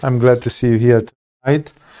I'm glad to see you here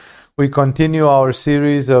tonight. We continue our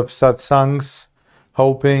series of satsangs,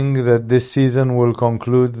 hoping that this season will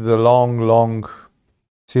conclude the long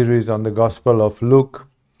series on the Gospel of Luke.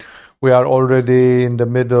 We are already in the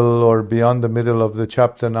middle or beyond the middle of the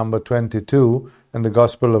chapter number 22, and the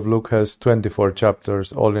Gospel of Luke has 24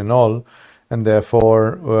 chapters all in all, and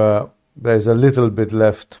therefore there's a little bit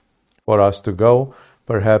left for us to go,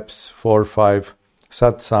 perhaps 4 or 5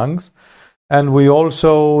 satsangs. And we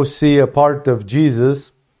also see a part of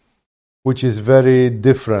Jesus which is very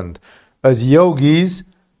different. As yogis,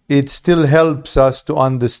 it still helps us to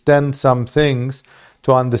understand some things,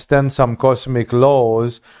 to understand some cosmic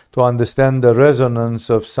laws, to understand the resonance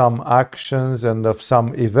of some actions and of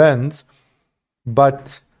some events.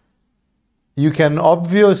 But you can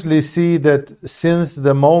obviously see that since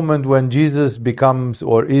the moment when Jesus becomes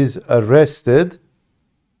or is arrested,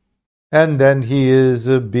 and then he is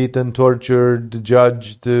beaten, tortured,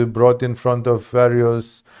 judged, brought in front of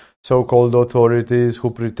various so-called authorities who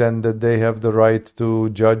pretend that they have the right to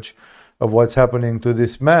judge of what's happening to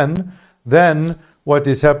this man, then what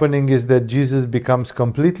is happening is that Jesus becomes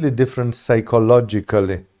completely different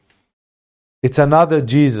psychologically. It's another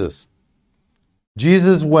Jesus.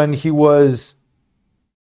 Jesus, when he was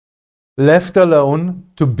left alone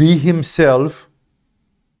to be himself,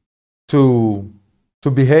 to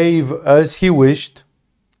behave as he wished,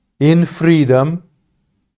 in freedom,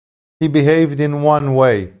 he behaved in one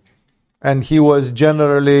way. And he was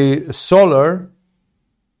generally solar.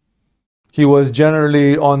 He was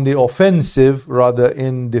generally on the offensive rather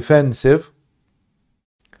in defensive.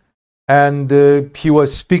 And he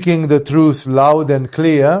was speaking the truth loud and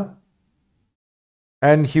clear.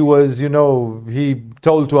 And he was, he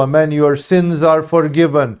told to a man, your sins are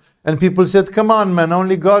forgiven. And people said, come on, man,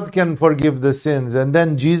 only God can forgive the sins. And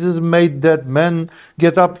then Jesus made that man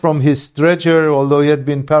get up from his stretcher, although he had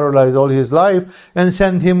been paralyzed all his life, and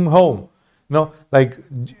sent him home.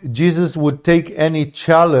 Jesus would take any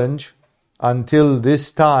challenge until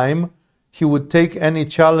this time. He would take any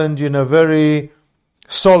challenge in a very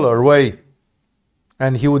solar way.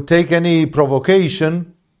 And he would take any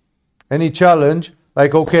provocation, any challenge,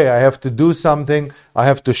 like, okay, I have to do something. I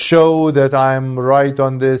have to show that I'm right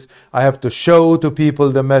on this. I have to show to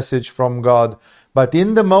people the message from God. But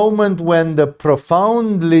in the moment when the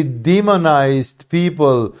profoundly demonized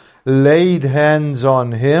people laid hands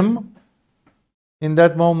on him, in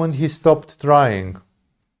that moment he stopped trying.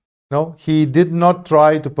 No, he did not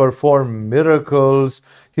try to perform miracles.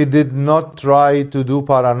 He did not try to do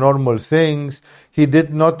paranormal things. He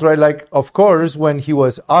did not try, of course, when he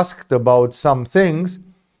was asked about some things,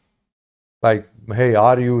 like, hey,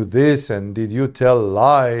 are you this? And did you tell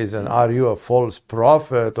lies? And are you a false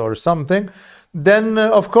prophet or something? Then,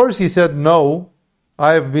 of course, he said, no,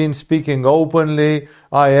 I have been speaking openly.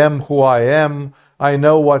 I am who I am. I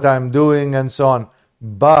know what I'm doing and so on.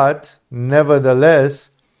 But,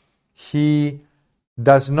 nevertheless, he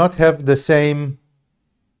does not have the same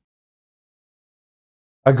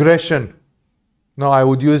aggression. No, I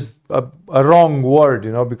would use a wrong word,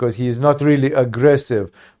 because he is not really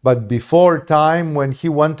aggressive. But before time, when he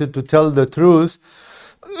wanted to tell the truth,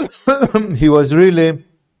 he was really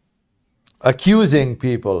accusing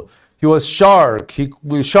people. He was sharp.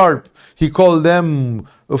 He called them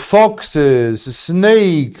foxes,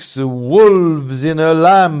 snakes, wolves in a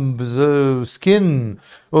lamb's skin.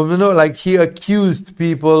 He accused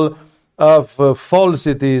people of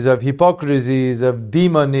falsities, of hypocrisies, of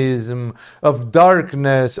demonism, of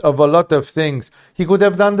darkness, of a lot of things. He could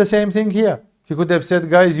have done the same thing here. He could have said,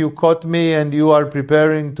 guys, you caught me and you are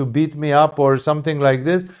preparing to beat me up or something like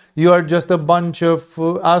this. You are just a bunch of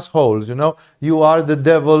assholes, You are the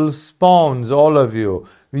devil's spawns, all of you.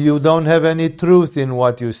 You don't have any truth in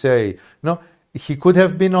what you say. No, he could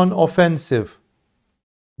have been on offensive,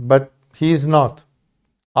 but he is not.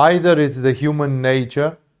 Either it's the human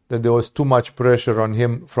nature, that there was too much pressure on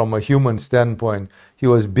him from a human standpoint. He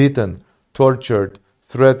was beaten, tortured,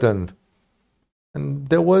 threatened. And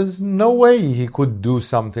there was no way he could do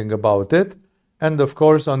something about it. And of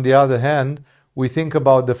course, on the other hand, we think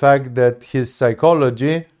about the fact that his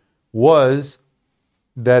psychology was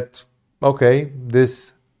that, okay,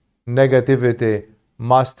 this negativity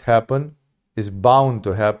must happen, is bound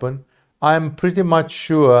to happen. I'm pretty much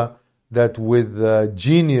sure that with the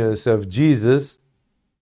genius of Jesus,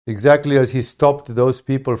 exactly as he stopped those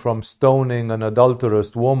people from stoning an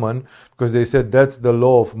adulterous woman, because they said that's the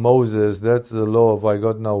law of Moses, that's the law of I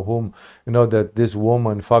God know whom, that this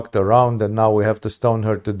woman fucked around and now we have to stone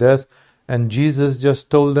her to death. And Jesus just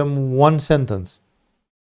told them one sentence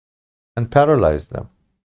and paralyzed them,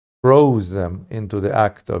 froze them into the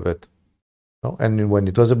act of it. No? And when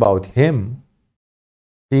it was about him,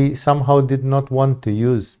 he somehow did not want to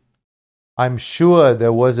use. I'm sure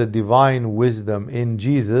there was a divine wisdom in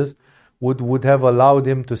Jesus would have allowed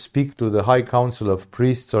him to speak to the high council of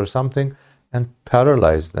priests or something and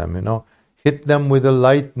paralyze them, hit them with the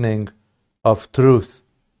lightning of truth.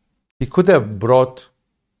 He could have brought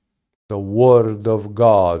the word of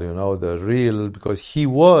God, the real, because he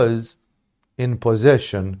was in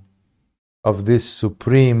possession of this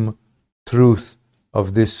supreme truth,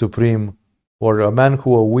 of this supreme, or a man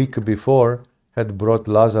who a week before had brought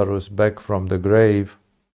Lazarus back from the grave.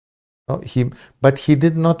 But he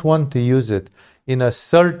did not want to use it. In a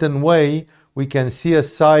certain way, we can see a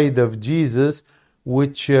side of Jesus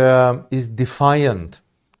which is defiant.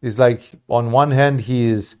 It's like, on one hand, he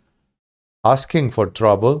is asking for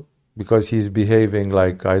trouble because he's behaving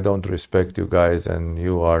like, I don't respect you guys and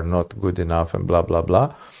you are not good enough and blah, blah,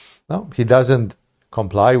 blah. No, he doesn't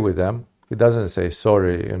comply with them. He doesn't say,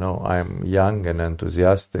 sorry, I'm young and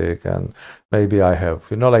enthusiastic and maybe I have,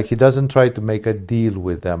 he doesn't try to make a deal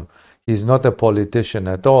with them. He's not a politician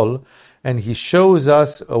at all. And he shows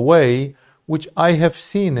us a way which I have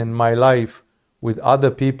seen in my life with other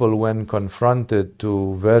people when confronted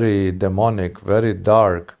to very demonic, very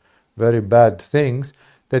dark, very bad things,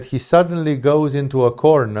 that he suddenly goes into a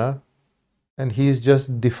corner and he's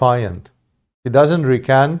just defiant. He doesn't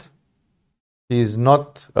recant. He is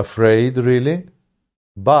not afraid, really.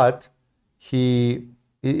 But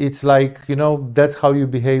it's like, that's how you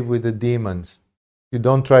behave with the demons. You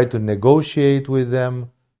don't try to negotiate with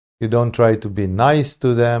them. You don't try to be nice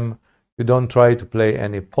to them. You don't try to play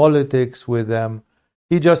any politics with them.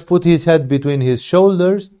 He just put his head between his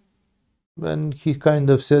shoulders and he kind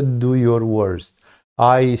of said, do your worst.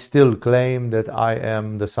 I still claim that I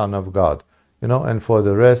am the Son of God, and for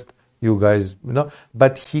the rest, you guys,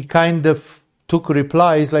 But he kind of took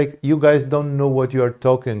replies like, you guys don't know what you are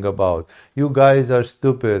talking about. You guys are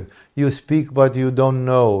stupid. You speak, but you don't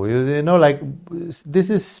know. This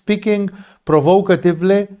is speaking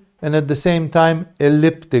provocatively and at the same time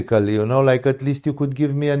elliptically, at least you could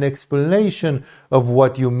give me an explanation of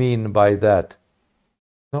what you mean by that.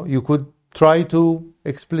 You could try to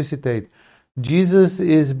explicitate. Jesus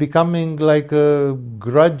is becoming like a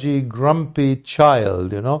grudgy, grumpy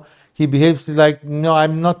child, He behaves like, no,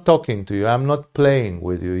 I'm not talking to you. I'm not playing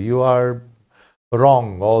with you. You are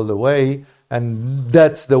wrong all the way. And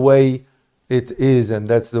that's the way it is. And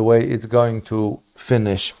that's the way it's going to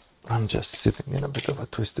finish. I'm just sitting in a bit of a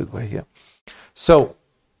twisted way here. So,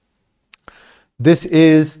 this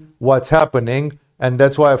is what's happening. And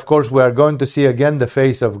that's why, of course, we are going to see again the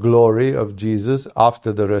face of glory of Jesus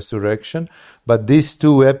after the resurrection. But these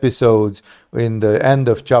two episodes in the end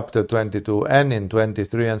of chapter 22 and in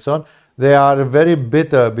 23 and so on, they are very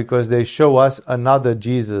bitter because they show us another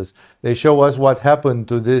Jesus. They show us what happened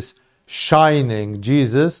to this shining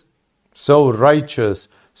Jesus, so righteous,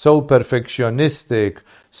 so perfectionistic,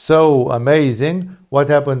 so amazing. What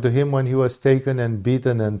happened to him when he was taken and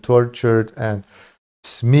beaten and tortured and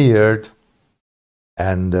smeared?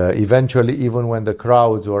 And eventually, even when the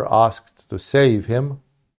crowds were asked to save him,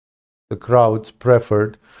 the crowds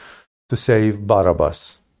preferred to save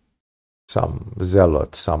Barabbas, some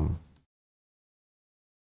zealot, some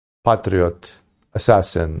patriot,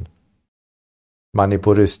 assassin,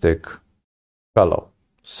 manipuristic fellow.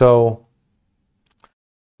 So,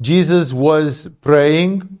 Jesus was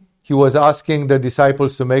praying. He was asking the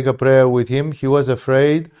disciples to make a prayer with him. He was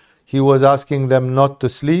afraid. He was asking them not to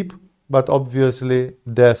sleep. But obviously,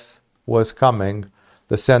 death was coming.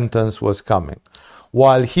 The sentence was coming.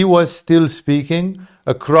 While he was still speaking,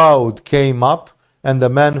 a crowd came up, and the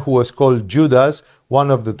man who was called Judas,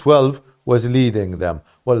 one of the 12, was leading them.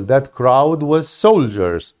 Well, that crowd was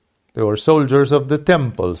soldiers. They were soldiers of the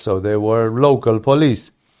temple, so they were local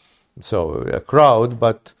police. So a crowd,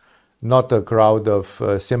 but not a crowd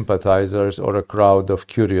of sympathizers or a crowd of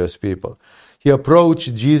curious people. He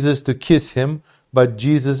approached Jesus to kiss him, but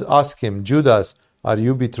Jesus asked him, Judas, are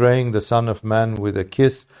you betraying the Son of Man with a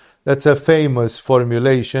kiss? That's a famous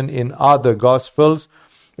formulation in other Gospels.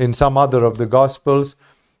 In some other of the Gospels,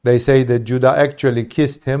 they say that Judas actually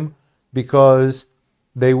kissed him because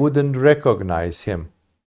they wouldn't recognize him.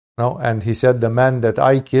 No? And he said, the man that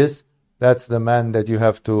I kiss, that's the man that you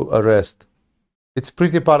have to arrest. It's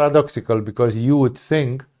pretty paradoxical because you would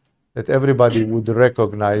think that everybody would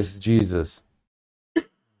recognize Jesus.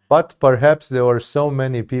 But perhaps there were so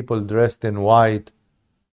many people dressed in white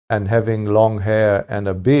and having long hair and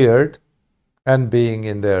a beard and being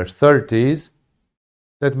in their 30s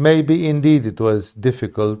that maybe indeed it was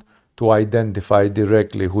difficult to identify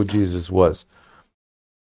directly who Jesus was.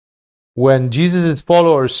 When Jesus'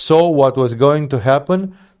 followers saw what was going to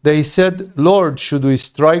happen, they said, "Lord, should we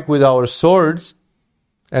strike with our swords?"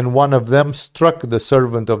 And one of them struck the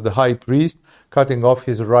servant of the high priest, cutting off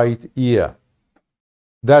his right ear.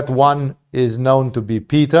 That one is known to be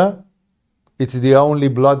Peter. It's the only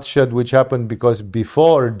bloodshed which happened because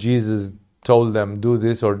before Jesus told them, do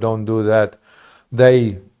this or don't do that,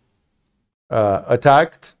 they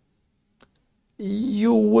attacked. It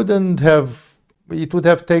would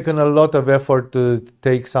have taken a lot of effort to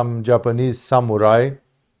take some Japanese samurai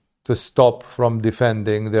to stop from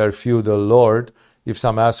defending their feudal lord if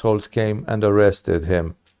some assholes came and arrested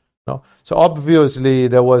him. No? So obviously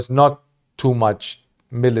there was not too much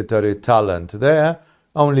military talent there.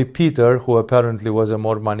 Only Peter, who apparently was a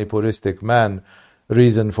more Manipuristic man,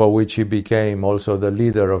 reason for which he became also the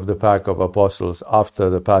leader of the pack of apostles after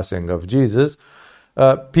the passing of Jesus,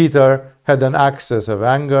 Peter had an access of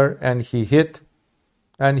anger and he hit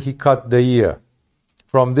and he cut the ear.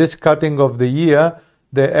 From this cutting of the ear,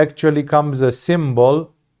 there actually comes a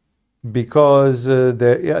symbol, because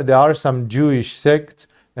there are some Jewish sects,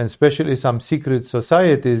 and especially some secret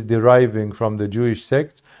societies deriving from the Jewish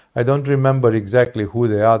sects. I don't remember exactly who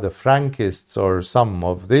they are, the Frankists or some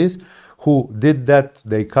of these, who did that.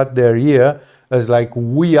 They cut their ear as like,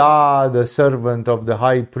 we are the servant of the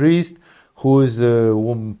high priest, whose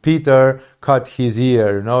Peter cut his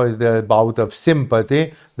ear. Is the out of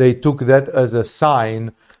sympathy. They took that as a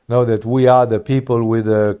sign, that we are the people with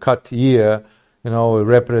a cut ear,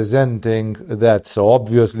 representing that. So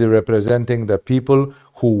obviously representing the people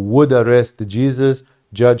who would arrest Jesus,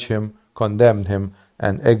 judge him, condemn him,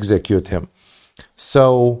 and execute him.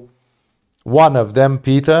 So one of them,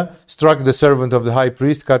 Peter, struck the servant of the high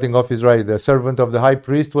priest, cutting off his right. The servant of the high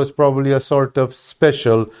priest was probably a sort of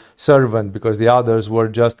special servant, because the others were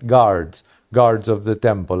just guards of the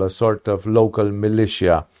temple, a sort of local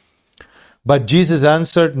militia. But Jesus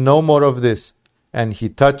answered, "No more of this." And he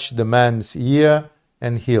touched the man's ear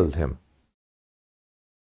and healed him.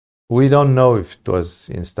 We don't know if it was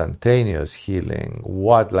instantaneous healing,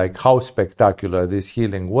 how spectacular this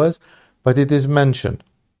healing was, but it is mentioned.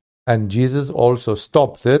 And Jesus also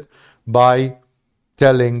stopped it by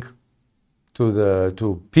telling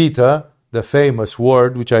to Peter the famous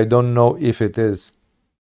word, which I don't know if it is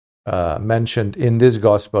mentioned in this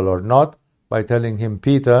gospel or not, by telling him,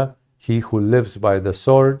 "Peter, he who lives by the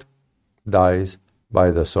sword dies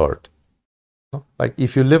by the sword." Like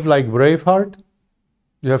if you live like Braveheart,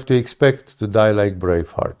 you have to expect to die like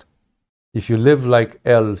Braveheart. If you live like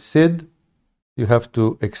El Cid, you have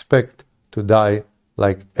to expect to die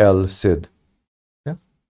like El Cid. Yeah?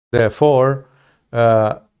 Therefore,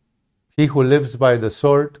 he who lives by the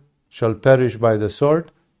sword shall perish by the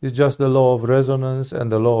sword is just the law of resonance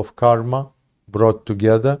and the law of karma brought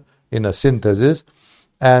together in a synthesis.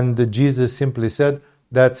 And Jesus simply said,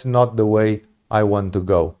 that's not the way I want to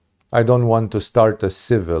go. I don't want to start a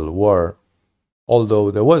civil war.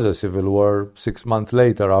 Although there was a civil war 6 months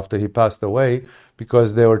later after he passed away,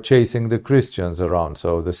 because they were chasing the Christians around.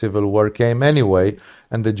 So the civil war came anyway,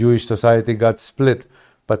 and the Jewish society got split.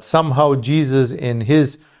 But somehow Jesus, in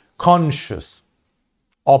his conscious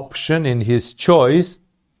option, in his choice,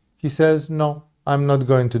 he says, no, I'm not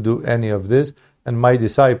going to do any of this, and my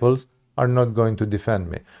disciples are not going to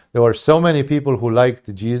defend me. There were so many people who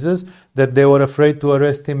liked Jesus that they were afraid to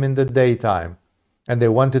arrest him in the daytime. And they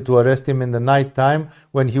wanted to arrest him in the nighttime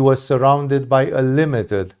when he was surrounded by a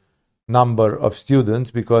limited number of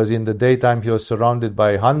students, because in the daytime he was surrounded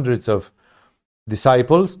by hundreds of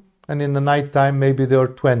disciples, and in the nighttime maybe there were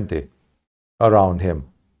 20 around him.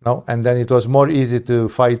 And then it was more easy to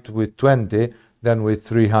fight with 20 than with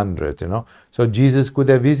 300. So Jesus could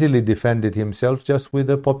have easily defended himself just with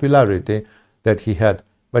the popularity that he had.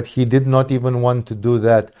 But he did not even want to do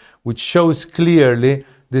that, which shows clearly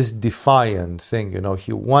this defiant thing.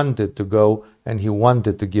 He wanted to go and he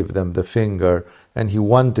wanted to give them the finger, and he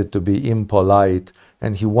wanted to be impolite,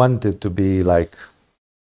 and he wanted to be like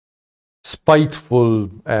spiteful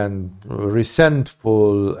and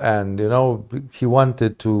resentful, and he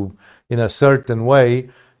wanted to, in a certain way,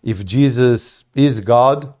 if Jesus is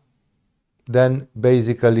God, then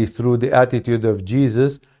basically through the attitude of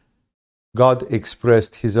Jesus, God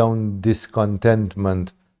expressed his own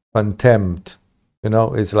discontentment, contempt.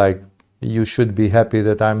 It's like, you should be happy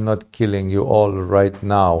that I'm not killing you all right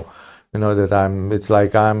now. I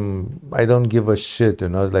don't give a shit.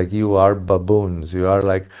 It's like, you are baboons. You are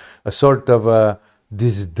like a sort of a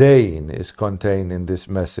disdain is contained in this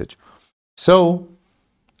message. So,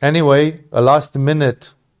 anyway, a last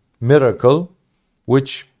minute miracle,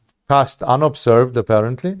 which passed unobserved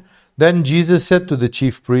apparently. Then Jesus said to the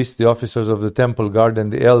chief priests, the officers of the temple guard,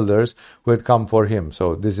 and the elders who had come for him.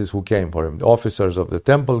 So this is who came for him. The officers of the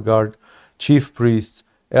temple guard, chief priests,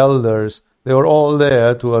 elders, they were all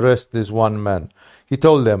there to arrest this one man. He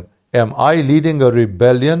told them, "Am I leading a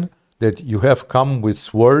rebellion that you have come with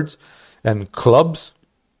swords and clubs?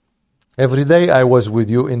 Every day I was with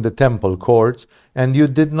you in the temple courts, and you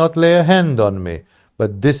did not lay a hand on me.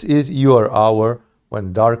 But this is your hour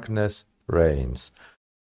when darkness reigns."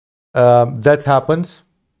 That happens.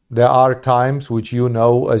 There are times which you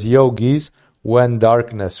know as yogis when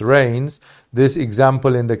darkness reigns. This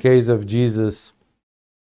example in the case of Jesus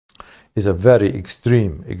is a very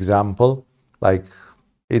extreme example. Like,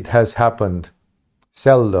 it has happened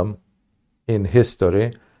seldom in history,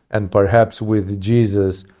 and perhaps with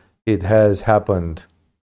Jesus it has happened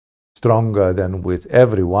stronger than with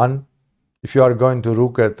everyone. If you are going to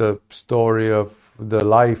look at the story of the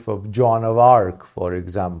life of Joan of Arc, for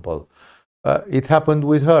example, it happened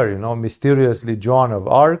with her, mysteriously. Joan of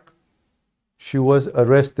Arc, she was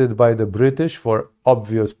arrested by the British for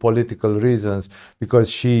obvious political reasons, because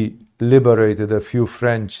she liberated a few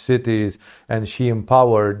French cities and she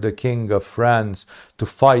empowered the King of France to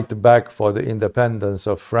fight back for the independence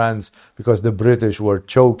of France, because the British were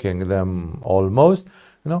choking them almost,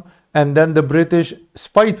 And then the British,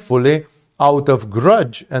 spitefully, out of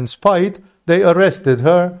grudge and spite, they arrested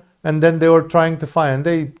her, and then they were trying to find.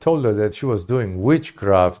 They told her that she was doing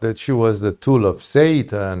witchcraft, that she was the tool of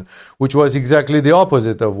Satan, which was exactly the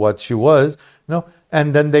opposite of what she was, And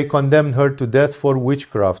then they condemned her to death for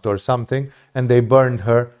witchcraft or something, and they burned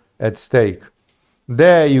her at stake.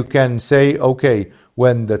 There you can say, okay,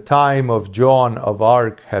 when the time of Joan of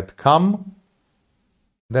Arc had come,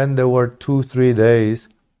 then there were 2-3 days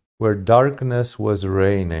where darkness was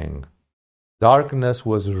reigning. Darkness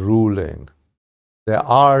was ruling. There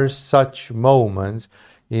are such moments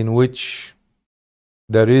in which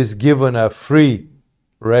there is given a free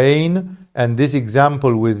reign, and this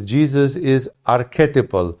example with Jesus is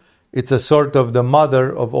archetypal. It's a sort of the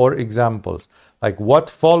mother of all examples. Like, what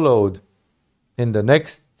followed in the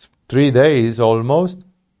next 3 days almost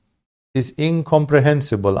is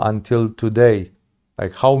incomprehensible until today.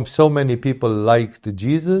 Like, how so many people liked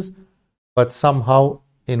Jesus, but somehow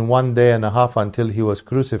in 1 day and a half until he was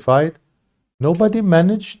crucified, nobody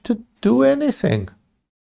managed to do anything.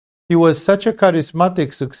 He was such a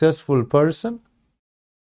charismatic, successful person,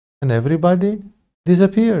 and everybody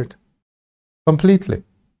disappeared completely.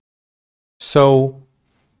 So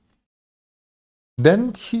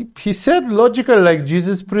then he said, logical, like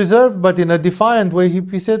Jesus preserved, but in a defiant way,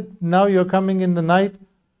 he said, now you're coming in the night.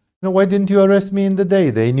 Why didn't you arrest me in the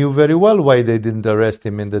day? They knew very well why they didn't arrest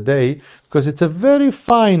him in the day, because it's a very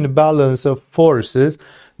fine balance of forces.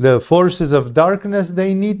 The forces of darkness,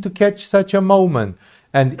 they need to catch such a moment.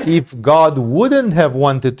 And if God wouldn't have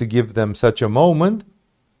wanted to give them such a moment,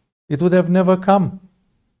 it would have never come.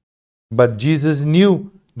 But Jesus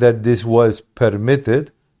knew that this was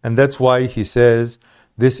permitted, and that's why he says,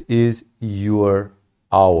 this is your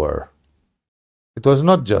hour. It was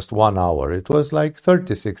not just 1 hour, it was like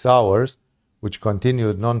 36 hours, which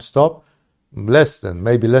continued non-stop,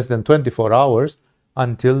 maybe less than 24 hours,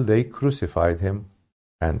 until they crucified him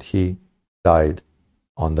and he died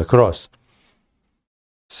on the cross.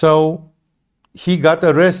 So he got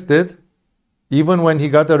arrested. Even when he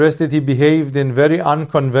got arrested, he behaved in very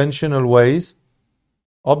unconventional ways.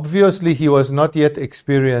 Obviously, he was not yet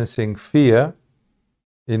experiencing fear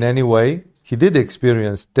in any way. He did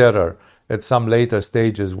experience terror at some later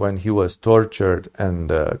stages when he was tortured, and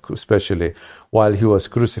especially while he was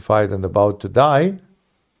crucified and about to die.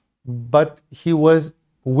 But he was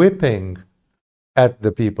whipping at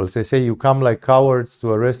the people. They say, you come like cowards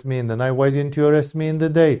to arrest me in the night. Why didn't you arrest me in the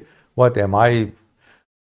day? What, am I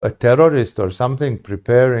a terrorist or something,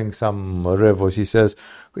 preparing some revolt? He says,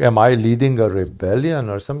 am I leading a rebellion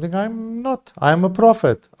or something? I'm not. I'm a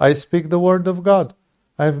prophet. I speak the word of God.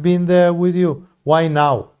 I've been there with you. Why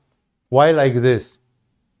now? Why like this?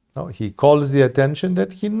 No, he calls the attention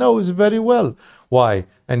that he knows very well why.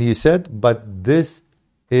 And he said, but this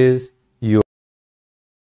is your,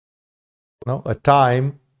 a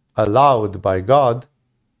time allowed by God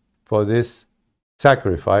for this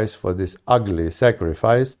sacrifice, for this ugly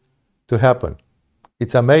sacrifice to happen.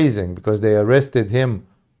 It's amazing because they arrested him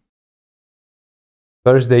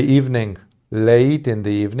Thursday evening, late in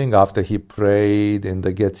the evening, after he prayed in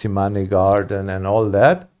the Gethsemane garden and all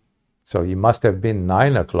that. So he must have been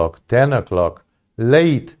 9 o'clock, 10 o'clock,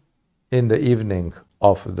 late in the evening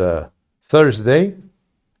of the Thursday,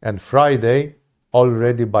 and Friday,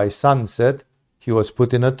 already by sunset, he was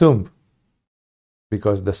put in a tomb,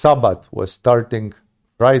 because the Sabbath was starting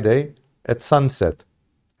Friday at sunset.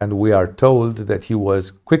 And we are told that he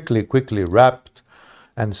was quickly wrapped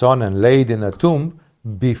and so on and laid in a tomb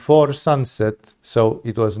before sunset, so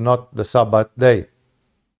it was not the Sabbath day.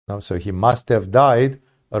 Now, so he must have died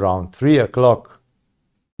around 3 o'clock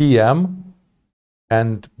p.m.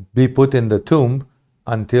 and be put in the tomb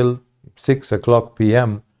until 6 o'clock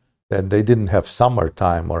p.m. Then they didn't have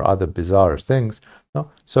summertime or other bizarre things.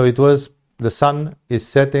 No? So it was, the sun is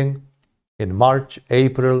setting in March,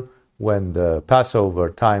 April, when the Passover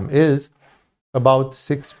time is, about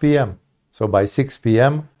 6 p.m. So by 6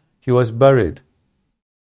 p.m. he was buried.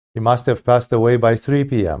 He must have passed away by 3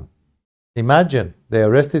 p.m. Imagine, they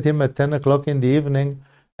arrested him at 10 o'clock in the evening,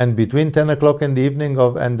 and between 10 o'clock in the evening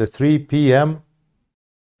and the 3 p.m.,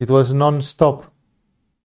 it was non-stop.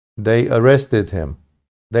 They arrested him.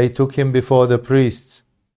 They took him before the priests.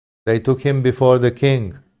 They took him before the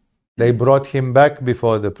king. They brought him back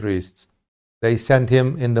before the priests. They sent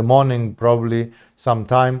him in the morning, probably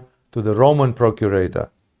sometime, to the Roman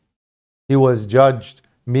procurator. He was judged.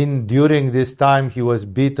 During this time, he was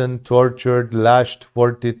beaten, tortured, lashed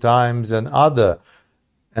 40 times, and other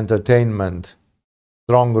entertainment,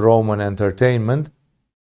 strong Roman entertainment.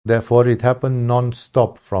 Therefore, it happened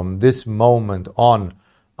non-stop from this moment on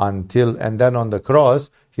until, and then on the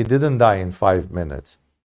cross, he didn't die in 5 minutes.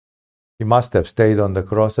 He must have stayed on the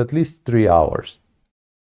cross at least 3 hours.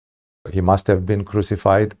 He must have been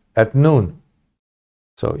crucified at noon.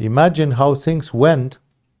 So imagine how things went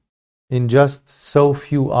in just so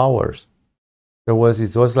few hours. It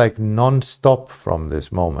was like non-stop from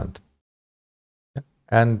this moment.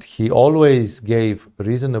 And he always gave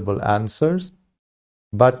reasonable answers,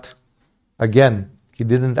 but again, he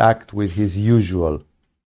didn't act with his usual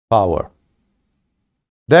power.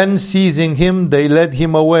 Then seizing him, they led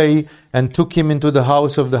him away and took him into the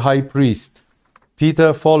house of the high priest.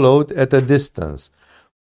 Peter followed at a distance.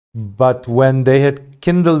 But when they had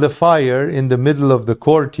kindled a fire in the middle of the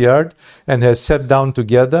courtyard and had sat down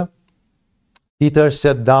together, Peter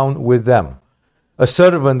sat down with them. A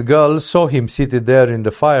servant girl saw him seated there in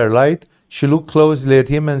the firelight. She looked closely at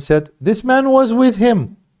him and said, "This man was with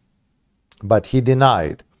him." But he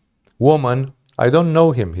denied. "Woman, I don't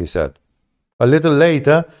know him," he said. A little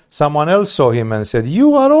later, someone else saw him and said,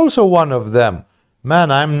 "You are also one of them."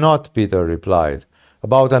 "Man, I'm not," Peter replied.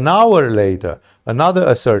 About an hour later, another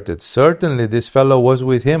asserted, "Certainly this fellow was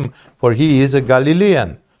with him, for he is a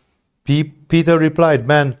Galilean." Peter replied,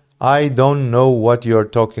 "Man, I don't know what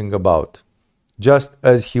you're talking about." Just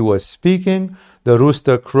as he was speaking, the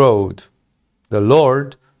rooster crowed. The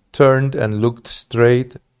Lord turned and looked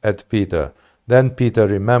straight at Peter. Then Peter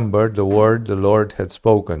remembered the word the Lord had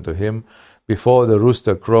spoken to him. "Before the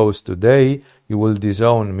rooster crows today, you will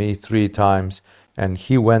disown me 3 times. And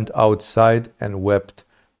he went outside and wept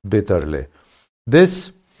bitterly.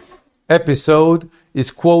 This episode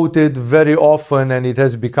is quoted very often, and it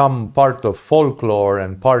has become part of folklore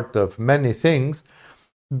and part of many things,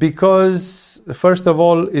 because, first of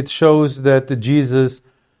all, it shows that Jesus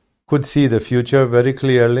could see the future very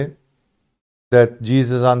clearly, that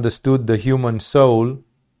Jesus understood the human soul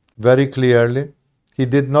very clearly. He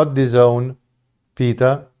did not disown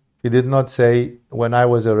Peter. He did not say, "When I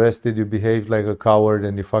was arrested, you behaved like a coward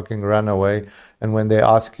and you fucking ran away. And when they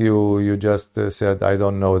asked you, you just said, 'I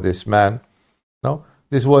don't know this man.'" No,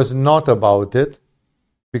 this was not about it,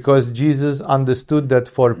 because Jesus understood that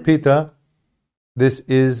for Peter, this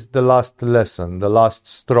is the last lesson, the last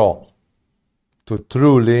straw, to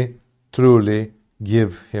truly, truly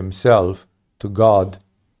give himself to God,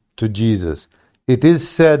 to Jesus. It is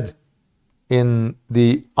said in the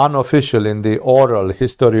unofficial, in the oral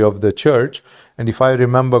history of the church, and if I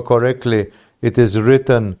remember correctly, it is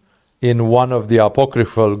written in one of the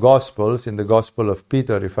apocryphal Gospels, in the Gospel of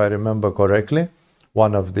Peter, if I remember correctly,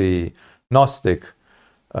 one of the Gnostic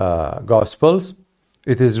Gospels.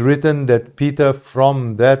 It is written that Peter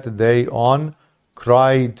from that day on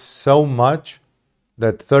cried so much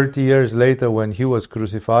that 30 years later, when he was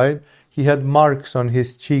crucified, he had marks on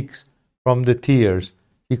his cheeks from the tears.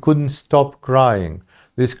 He couldn't stop crying.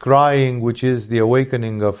 This crying, which is the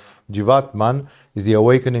awakening of Jivatman, is the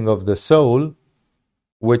awakening of the soul,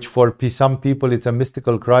 which for some people it's a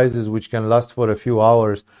mystical crisis which can last for a few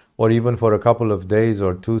hours or even for a couple of days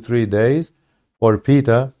or 2-3 days. For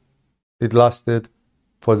Peter, it lasted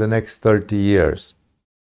for the next 30 years.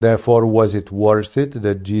 Therefore, was it worth it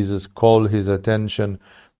that Jesus called his attention,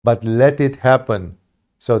 but let it happen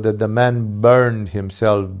so that the man burned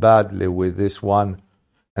himself badly with this one?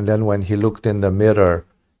 And then when he looked in the mirror,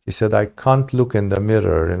 he said, "I can't look in the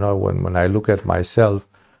mirror. When I look at myself,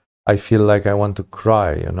 I feel like I want to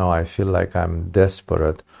cry. I feel like I'm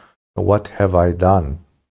desperate. What have I done?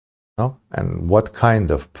 No? And what kind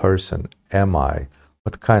of person am I?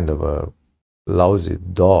 What kind of a lousy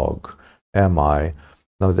dog am I?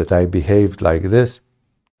 Now that I behaved like this.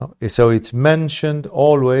 No? So it's mentioned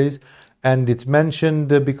always, and it's mentioned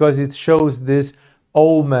because it shows this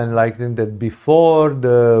omen, like that before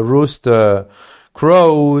the rooster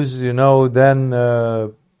crows, then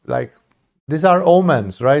like these are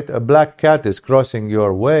omens, right? A black cat is crossing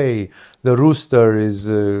your way. The rooster is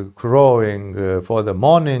crowing for the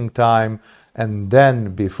morning time. And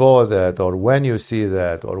then before that, or when you see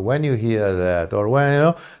that, or when you hear that, or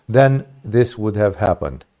when, then this would have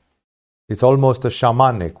happened. It's almost a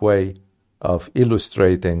shamanic way of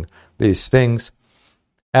illustrating these things.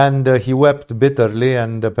 And he wept bitterly,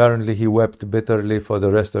 and apparently he wept bitterly for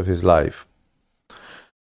the rest of his life.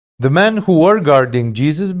 The men who were guarding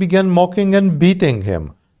Jesus began mocking and beating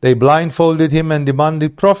him. They blindfolded him and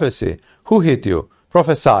demanded prophecy. Who hit you?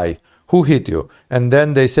 Prophesy. Who hit you? And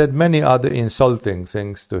then they said many other insulting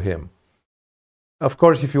things to him. Of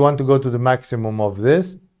course, if you want to go to the maximum of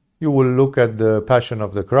this, you will look at the Passion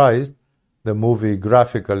of the Christ, the movie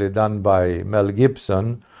graphically done by Mel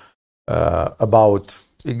Gibson, about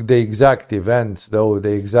the exact events, though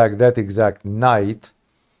that exact night,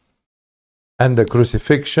 and the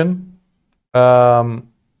crucifixion.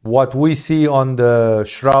 What we see on the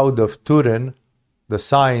Shroud of Turin, the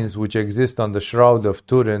signs which exist on the Shroud of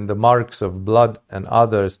Turin, the marks of blood and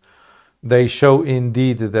others, they show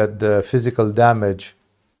indeed that the physical damage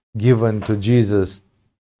given to Jesus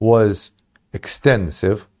was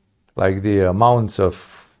extensive, like the amounts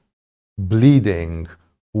of bleeding,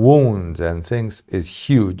 wounds and things is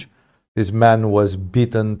huge. This man was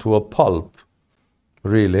beaten to a pulp,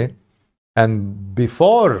 really. And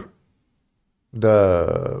before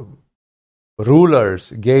the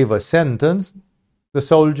rulers gave a sentence, the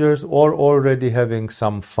soldiers were already having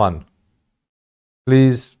some fun.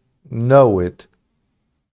 Please know it.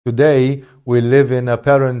 Today, we live in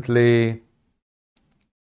apparently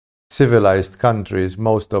civilized countries,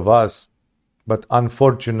 most of us, but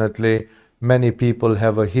unfortunately, many people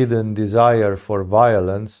have a hidden desire for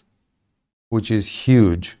violence, which is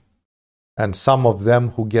huge. And some of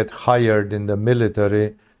them who get hired in the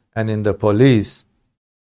military and in the police,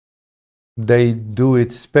 they do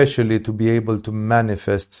it specially to be able to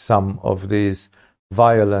manifest some of these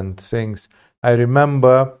violent things. I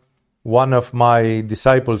remember one of my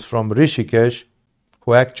disciples from Rishikesh,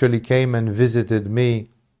 who actually came and visited me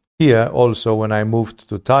here also when I moved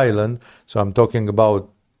to Thailand. So I'm talking about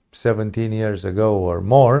 17 years ago or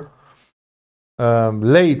more.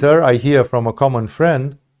 Later, I hear from a common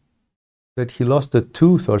friend that he lost a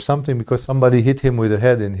tooth or something because somebody hit him with a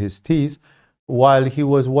head in his teeth while he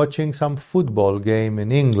was watching some football game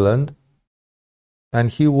in England. And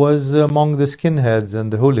he was among the skinheads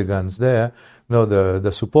and the hooligans there,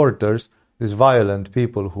 the supporters, these violent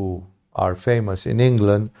people who are famous in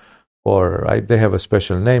England, or they have a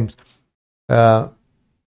special names. And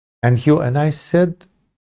I said,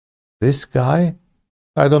 this guy,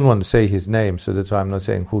 I don't want to say his name, so that's why I'm not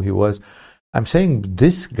saying who he was. I'm saying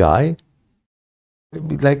this guy,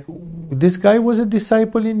 this guy was a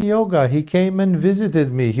disciple in yoga. He came and visited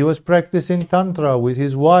me. He was practicing Tantra with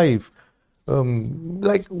his wife.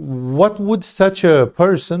 What would such a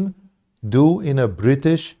person do in a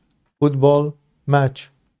British football match?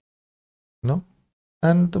 No?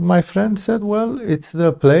 And my friend said, well, it's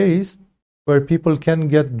the place where people can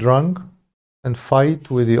get drunk and fight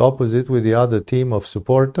with the opposite, with the other team of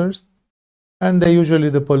supporters. And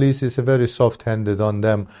the police is very soft-handed on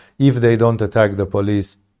them if they don't attack the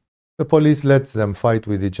police. The police lets them fight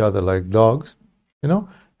with each other like dogs,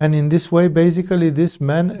 And in this way, basically, this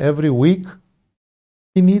man, every week,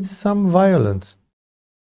 he needs some violence.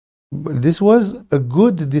 This was a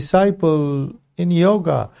good disciple in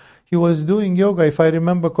yoga. He was doing yoga. If I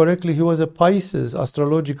remember correctly, he was a Pisces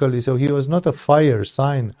astrologically, so he was not a fire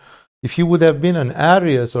sign. If he would have been an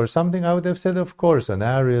Aries or something, I would have said, of course, an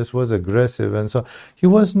Aries was aggressive and so. He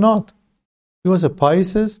was not. He was a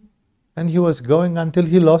Pisces, and he was going until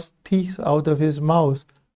he lost teeth out of his mouth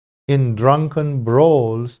in drunken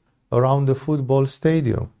brawls around the football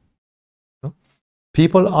stadium.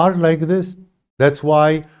 People are like this. That's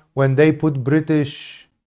why when they put British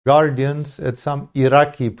guardians at some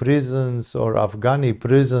Iraqi prisons or Afghani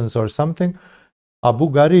prisons or something, Abu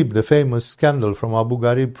Ghraib, the famous scandal from Abu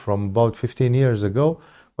Ghraib from about 15 years ago,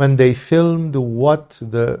 when they filmed what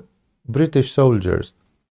the British soldiers,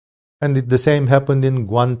 and the same happened in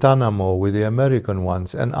Guantanamo with the American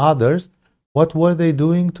ones and others, what were they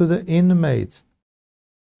doing to the inmates?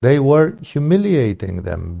 They were humiliating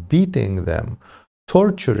them, beating them,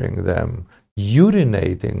 torturing them,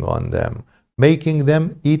 urinating on them, making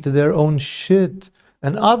them eat their own shit,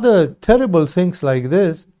 and other terrible things like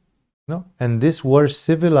this. And these were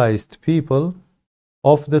civilized people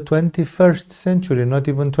of the 21st century, not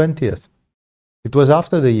even 20th. It was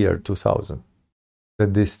after the year 2000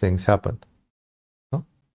 that these things happened.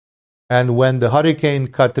 And when the Hurricane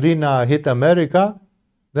Katrina hit America,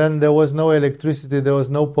 then there was no electricity, there was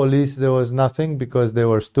no police, there was nothing, because they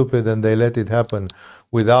were stupid and they let it happen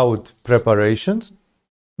without preparations.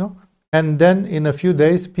 And then in a few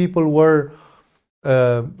days, people were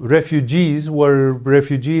refugeed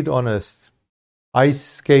on a ice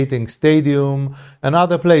skating stadium and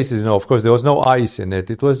other places. Of course, there was no ice in it.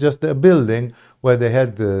 It was just a building where they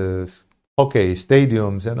had hockey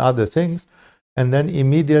stadiums and other things. And then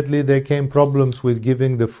immediately there came problems with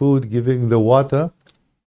giving the food, giving the water.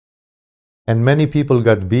 And many people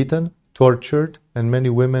got beaten, tortured, and many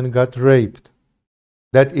women got raped.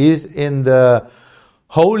 That is in the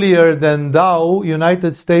holier than thou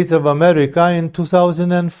United States of America in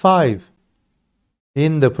 2005,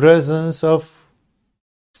 in the presence of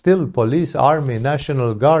still police, army,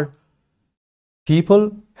 National Guard.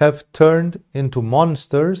 People have turned into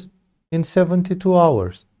monsters in 72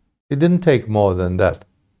 hours. It didn't take more than that.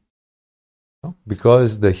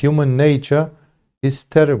 Because the human nature is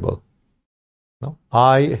terrible.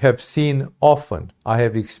 I have seen often, I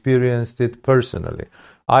have experienced it personally.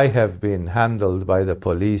 I have been handled by the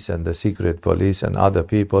police and the secret police and other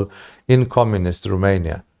people in communist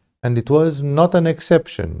Romania. And it was not an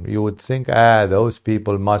exception. You would think, those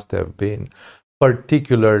people must have been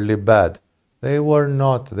particularly bad. They were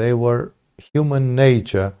not. They were human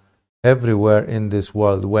nature everywhere in this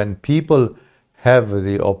world. When people have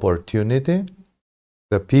the opportunity,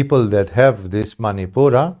 the people that have this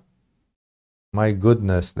Manipura, my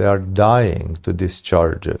goodness, they are dying to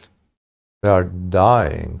discharge it. They are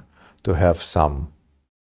dying to have some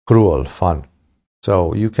cruel fun.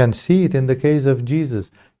 So you can see it in the case of Jesus.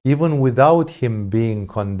 Even without him being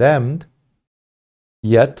condemned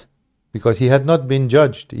yet, because he had not been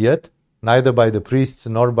judged yet, neither by the priests,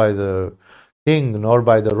 nor by the king, nor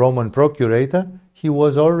by the Roman procurator, he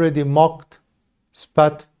was already mocked,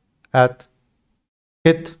 spat at,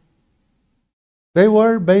 hit. They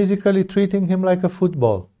were basically treating him like a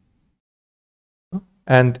football.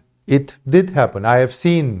 And it did happen. I have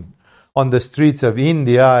seen on the streets of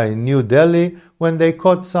India, in New Delhi, when they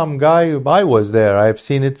caught some guy, I was there, I have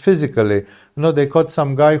seen it physically. They caught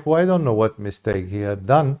some guy who I don't know what mistake he had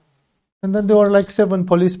done. And then there were like 7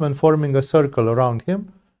 policemen forming a circle around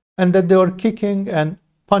him, and that they were kicking and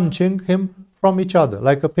punching him from each other,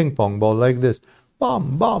 like a ping pong ball, like this.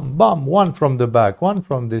 Bam, bam, bam, one from the back, one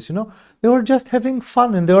from this, They were just having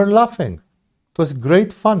fun and they were laughing. It was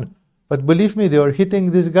great fun. But believe me, they were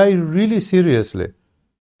hitting this guy really seriously.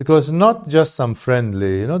 It was not just some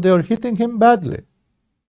friendly, they were hitting him badly.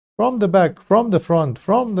 From the back, from the front,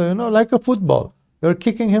 from the, like a football. They were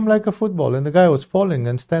kicking him like a football, and the guy was falling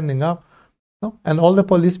and standing up. And all the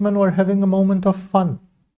policemen were having a moment of fun.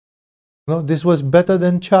 This was better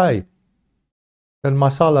than chai, than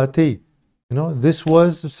masala tea. This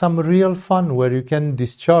was some real fun where you can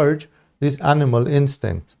discharge these animal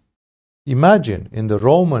instincts. Imagine in the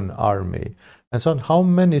Roman army and so on, how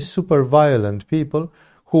many super violent people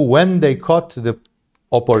who, when they caught the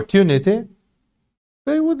opportunity,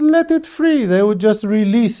 they would let it free. They would just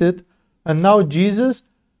release it. And now Jesus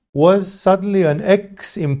was suddenly an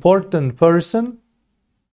ex-important person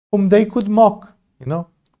whom they could mock.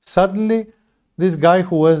 Suddenly, this guy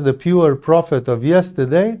who was the pure prophet of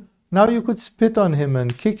yesterday, now you could spit on him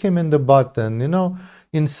and kick him in the butt and,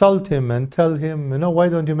 insult him and tell him, why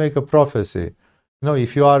don't you make a prophecy?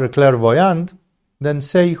 If you are a clairvoyant, then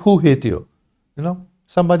say who hit you.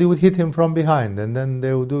 Somebody would hit him from behind, and then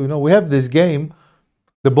they would do, we have this game.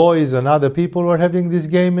 The boys and other people were having this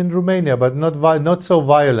game in Romania, but not so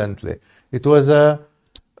violently. It was a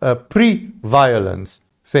pre-violence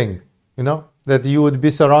thing, that you would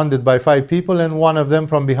be surrounded by 5 people and one of them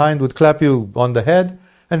from behind would clap you on the head,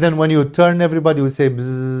 and then when you would turn, everybody would say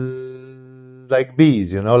bzzz, like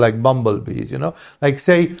bees, like bumblebees, like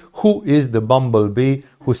say, who is the bumblebee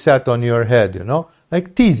who sat on your head,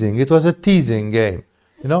 like teasing. It was a teasing game,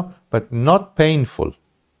 but not painful.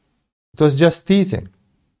 It was just teasing.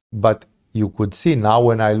 But you could see now,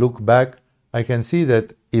 when I look back, I can see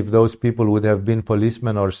that if those people would have been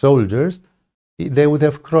policemen or soldiers, they would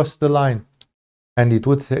have crossed the line. And it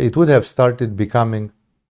would have started becoming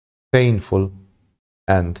painful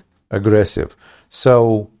and aggressive.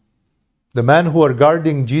 So the men who were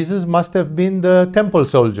guarding Jesus must have been the temple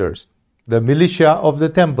soldiers, the militia of the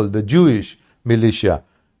temple, the Jewish militia.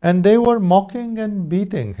 And they were mocking and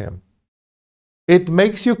beating him. It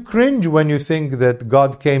makes you cringe when you think that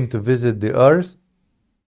God came to visit the earth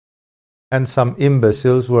and some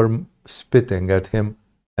imbeciles were spitting at him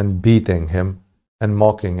and beating him and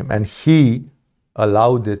mocking him. And he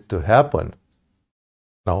allowed it to happen.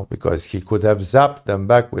 No, because he could have zapped them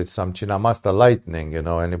back with some Chinamasta lightning.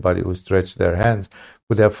 Anybody who stretched their hands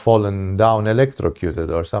could have fallen down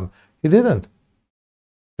electrocuted or something. He didn't.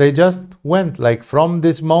 They just went. Like from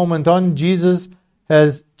this moment on, Jesus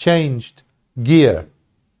has changed gear.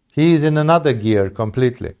 He is in another gear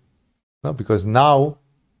completely. No, because now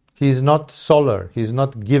he is not solar. He is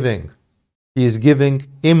not giving. He is giving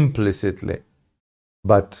implicitly.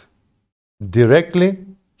 But directly,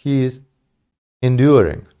 he is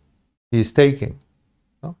enduring. He is taking.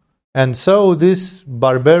 No? And so these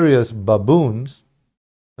barbarous baboons,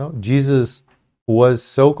 Jesus, who was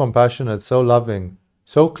so compassionate, so loving,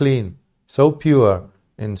 so clean, so pure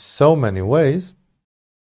in so many ways,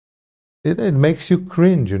 it makes you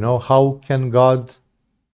cringe. How can God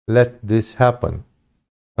let this happen?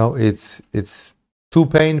 It's too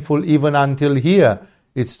painful. Even until here,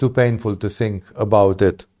 it's too painful to think about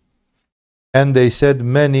it. And they said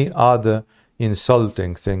many other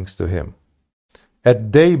insulting things to him.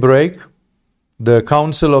 At daybreak, the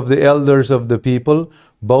council of the elders of the people,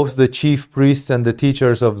 both the chief priests and the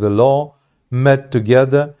teachers of the law, met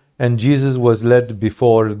together, and Jesus was led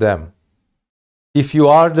before them. If you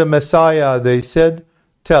are the Messiah, they said,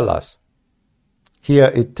 tell us.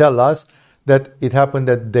 Here it tells us that it happened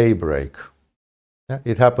at daybreak.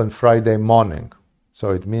 It happened Friday morning. So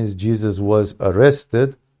it means Jesus was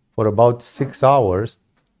arrested for about 6 hours.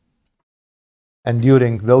 And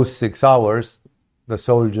during those 6 hours, the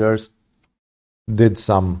soldiers did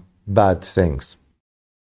some bad things.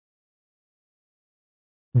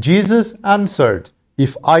 Jesus answered,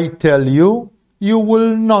 if I tell you, you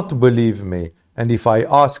will not believe me. And if I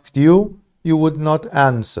asked you, you would not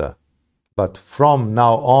answer. But from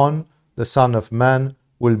now on, the Son of Man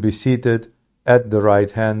will be seated at the right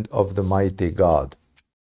hand of the mighty God.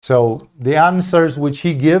 So the answers which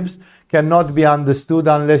he gives cannot be understood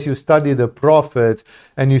unless you study the prophets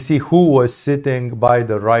and you see who was sitting by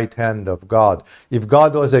the right hand of God. If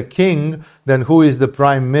God was a king, then who is the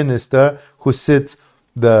prime minister who sits,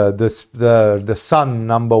 the son,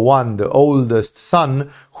 number one, the oldest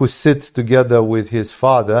son, who sits together with his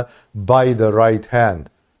father by the right hand?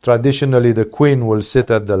 Traditionally, the queen will sit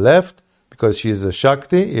at the left because she is a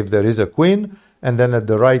Shakti, if there is a queen, and then at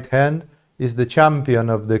the right hand is the champion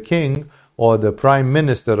of the king or the prime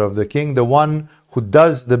minister of the king, the one who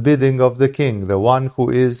does the bidding of the king, the one who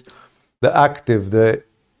is the active, the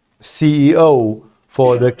CEO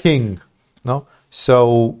for the king. No?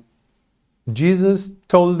 So Jesus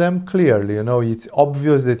told them clearly, it's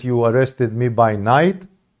obvious that you arrested me by night.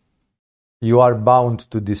 You are bound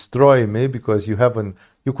to destroy me because you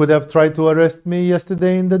could have tried to arrest me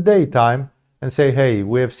yesterday in the daytime and say, hey,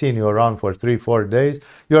 we have seen you around for 3-4 days.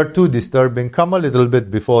 You are too disturbing. Come a little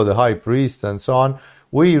bit before the high priest and so on.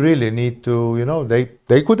 We really need to,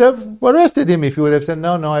 they could have arrested him if you would have said,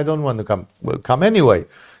 no, I don't want to come. Well, come anyway.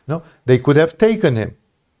 They could have taken him.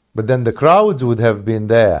 But then the crowds would have been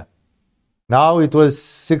there. Now it was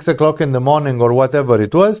 6 o'clock in the morning or whatever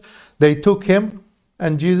it was. They took him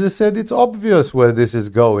and Jesus said, it's obvious where this is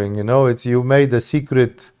going. You made a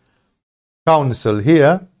secret council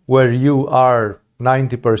here where you are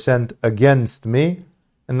 90% against me,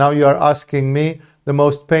 and now you are asking me the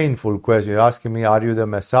most painful question. You're asking me, are you the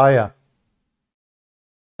Messiah?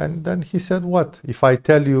 And then he said, what? If I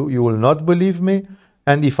tell you, you will not believe me?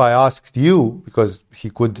 And if I asked you, because he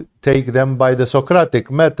could take them by the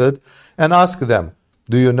Socratic method and ask them,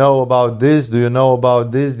 do you know about this? Do you know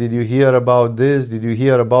about this? Did you hear about this? Did you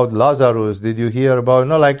hear about Lazarus? Did you hear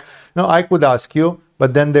about... I could ask you,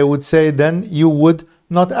 but then they would say, then you would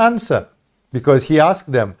not answer, because he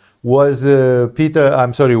asked them, was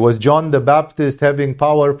John the Baptist having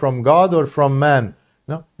power from God or from man?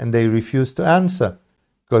 And they refused to answer,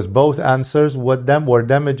 because both answers were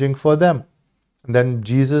damaging for them. And then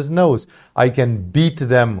Jesus knows, I can beat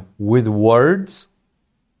them with words,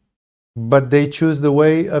 but they choose the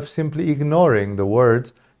way of simply ignoring the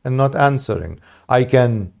words and not answering. I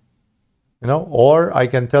can, or I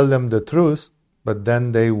can tell them the truth, but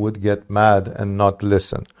then they would get mad and not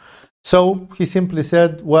listen. So he simply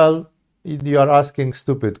said, well, you are asking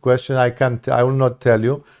stupid questions. I will not tell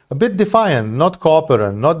you. A bit defiant, not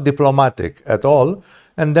cooperant, not diplomatic at all.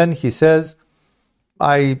 And then he says,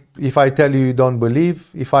 if I tell you, you don't believe.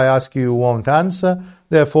 If I ask you, you won't answer.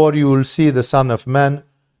 Therefore, you will see the Son of Man.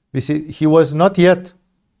 He was not yet.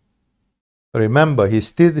 Remember, he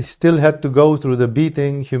still had to go through the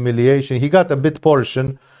beating, humiliation. He got a bit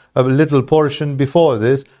portion a little portion before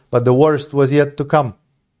this, but the worst was yet to come.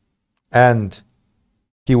 And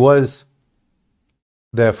he was,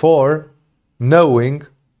 therefore, knowing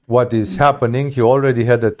what is happening. He already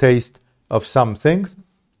had a taste of some things,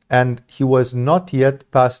 and he was not yet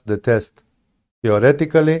past the test.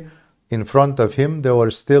 Theoretically, in front of him, there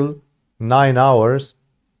were still 9 hours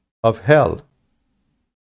of hell.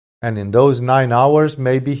 And in those 9 hours,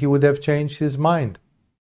 maybe he would have changed his mind.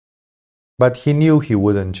 But he knew he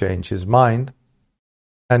wouldn't change his mind,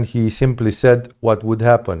 and he simply said what would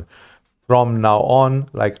happen. From now on,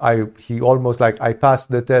 I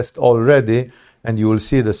passed the test already, and you will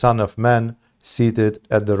see the Son of Man seated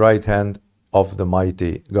at the right hand of the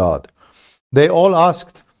mighty God. They all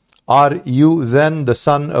asked, "Are you then the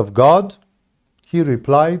Son of God?" He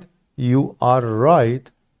replied, "You are right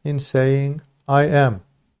in saying I am."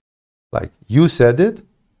 Like, you said it,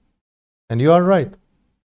 and you are right.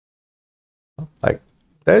 Like,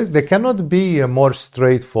 there cannot be a more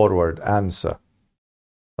straightforward answer.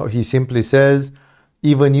 So he simply says,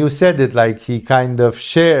 even you said it, like he kind of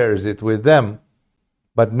shares it with them,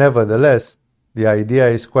 but nevertheless, the idea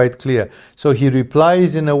is quite clear. So he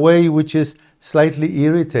replies in a way which is slightly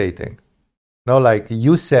irritating. No, like,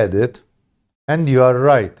 you said it, and you are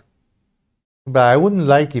right. But I wouldn't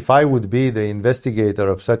like, if I would be the investigator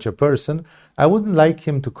of such a person, I wouldn't like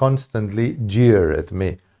him to constantly jeer at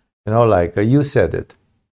me. Like, you said it.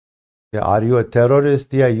 Yeah, are you a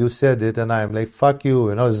terrorist? Yeah, you said it. And I'm like, fuck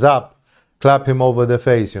you, zap, clap him over the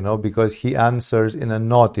face, because he answers in a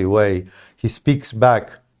naughty way. He speaks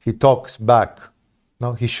back. He talks back.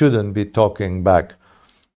 No, he shouldn't be talking back.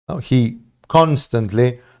 No, he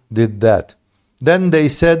constantly did that. Then they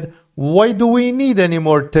said, "Why do we need any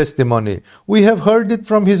more testimony? We have heard it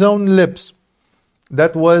from his own lips."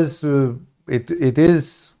 That was, it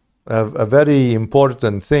is a very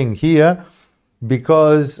important thing here,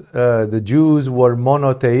 because the Jews were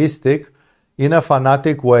monotheistic in a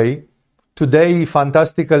fanatic way. Today,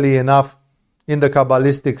 fantastically enough, in the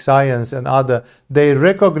Kabbalistic science and other, they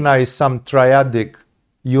recognize some triadic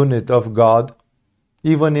unit of God.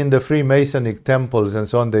 Even in the Freemasonic temples and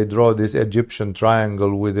so on, they draw this Egyptian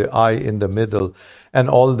triangle with the eye in the middle and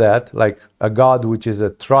all that, like a God which is a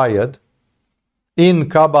triad. In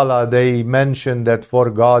Kabbalah, they mention that for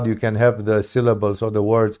God you can have the syllables or the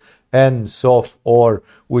words En, Sof, Or,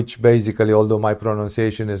 which basically, although my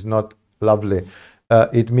pronunciation is not lovely,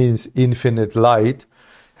 it means infinite light.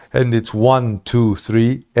 And it's 1, 2,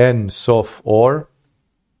 3, En, Sof, Or.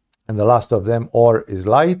 And the last of them, Or, is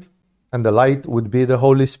light. And the light would be the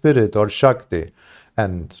Holy Spirit or Shakti.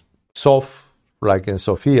 And Sof, like in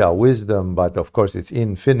Sophia, wisdom, but of course it's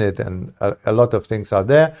infinite and a lot of things are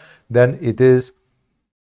there. Then it is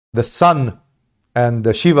the Son and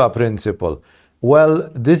the Shiva principle. Well,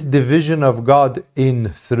 this division of God in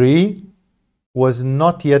three was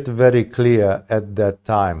not yet very clear at that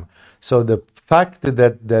time. So the fact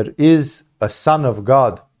that there is a Son of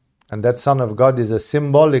God, and that Son of God is a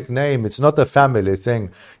symbolic name. It's not a family thing.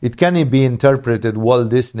 It can be interpreted Walt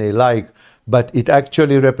Disney-like, but it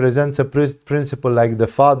actually represents a principle like the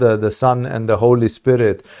Father, the Son, and the Holy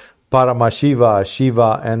Spirit, Paramashiva,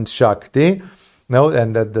 Shiva, and Shakti. No,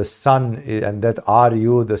 and that the Son, and that are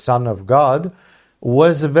you, the Son of God,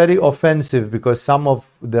 was very offensive because some of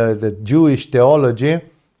the Jewish theology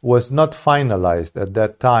was not finalized at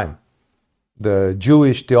that time. The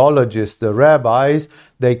Jewish theologists, the rabbis,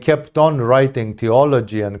 they kept on writing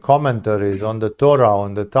theology and commentaries on the Torah,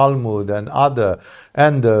 on the Talmud, and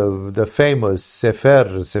the famous Sefer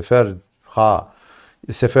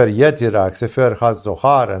Yetzirah, Sefer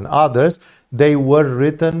HaZohar, and others. They were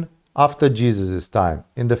written after Jesus' time,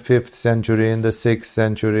 in the 5th century, in the 6th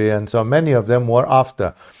century, and so many of them were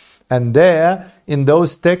after. And there, in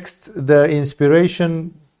those texts, the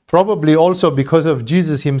inspiration, probably also because of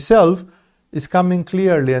Jesus himself, is coming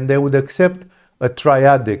clearly, and they would accept a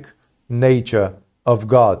triadic nature of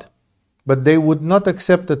God. But they would not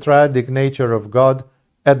accept the triadic nature of God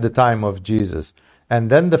at the time of Jesus. And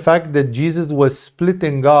then the fact that Jesus was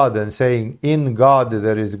splitting God and saying, in God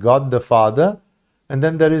there is God the Father, and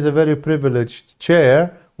then there is a very privileged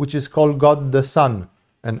chair, which is called God the Son,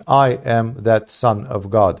 and I am that Son of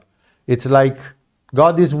God. It's like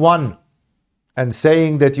God is one. And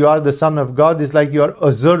saying that you are the Son of God is like you are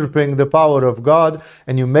usurping the power of God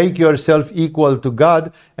and you make yourself equal to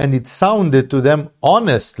God. And it sounded to them,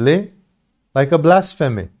 honestly, like a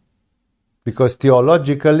blasphemy. Because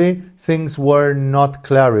theologically, things were not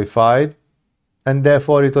clarified and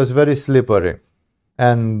therefore it was very slippery.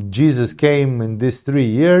 And Jesus came in these 3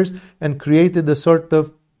 years and created a sort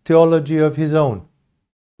of theology of his own,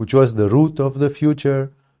 which was the root of the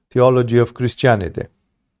future theology of Christianity.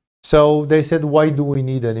 So they said, why do we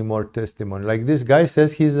need any more testimony? Like this guy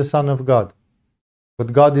says he's the Son of God.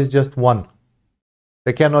 But God is just one.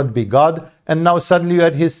 They cannot be God. And now suddenly you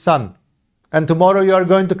had his Son. And tomorrow you are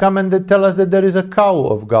going to come and tell us that there is a cow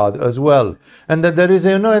of God as well. And that there is,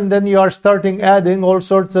 and then you are starting adding all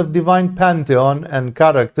sorts of divine pantheon and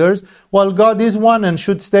characters, while God is one and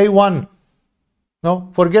should stay one. No,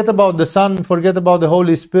 forget about the Son, forget about the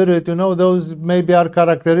Holy Spirit, those maybe are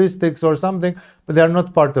characteristics or something, but they are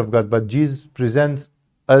not part of God. But Jesus presents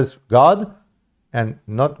as God, and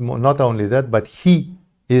not only that, but he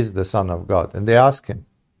is the Son of God. And they ask him.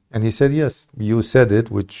 And he said, yes, you said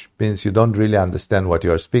it, which means you don't really understand what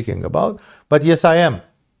you are speaking about, but yes, I am.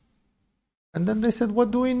 And then they said,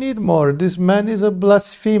 what do we need more? This man is a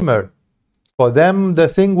blasphemer. For them, the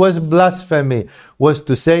thing was blasphemy, was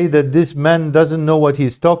to say that this man doesn't know what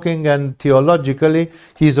he's talking, and theologically,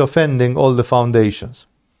 he's offending all the foundations.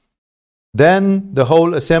 Then the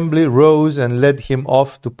whole assembly rose and led him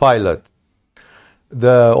off to Pilate.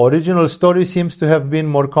 The original story seems to have been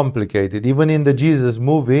more complicated. Even in the Jesus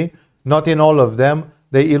movie, not in all of them,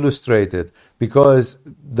 they illustrated. Because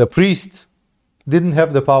the priests didn't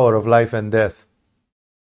have the power of life and death.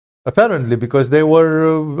 Apparently, because they were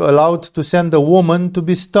allowed to send a woman to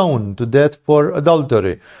be stoned to death for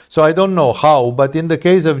adultery. So I don't know how, but in the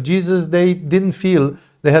case of Jesus, they didn't feel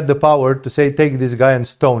they had the power to say, take this guy and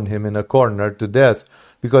stone him in a corner to death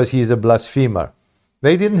because he is a blasphemer.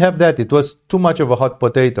 They didn't have that. It was too much of a hot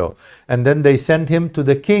potato. And then they sent him to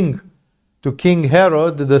the king, to King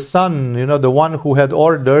Herod, the son, the one who had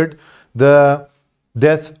ordered the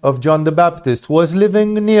death of John the Baptist, who was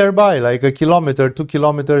living nearby, like 1 kilometer, 2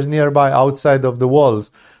 kilometers nearby, outside of the walls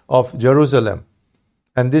of Jerusalem.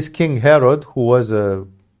 And this King Herod, who was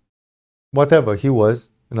whatever he was,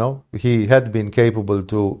 he had been capable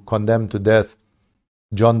to condemn to death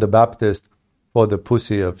John the Baptist for the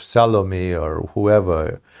pussy of Salome or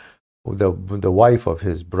whoever, the wife of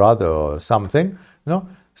his brother or something,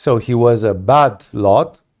 So he was a bad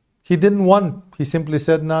lot. He didn't want, he simply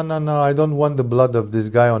said, no, I don't want the blood of this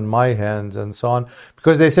guy on my hands and so on.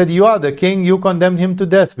 Because they said, you are the king, you condemn him to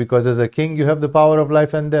death, because as a king you have the power of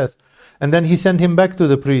life and death. And then he sent him back to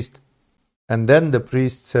the priest. And then the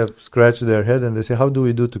priests have scratched their head and they say, how do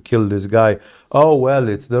we do to kill this guy? Oh, well,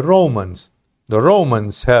 it's the Romans. The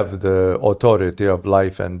Romans have the authority of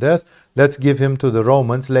life and death. Let's give him to the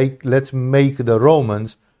Romans. Let's make the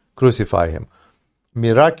Romans crucify him.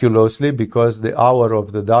 Miraculously, because the hour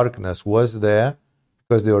of the darkness was there,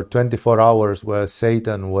 because there were 24 hours where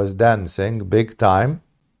Satan was dancing, big time,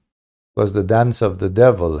 was the dance of the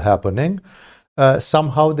devil happening,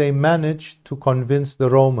 somehow they managed to convince the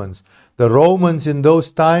Romans. The Romans in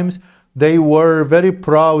those times, they were very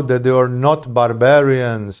proud that they were not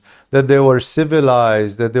barbarians, that they were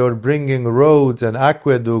civilized, that they were bringing roads and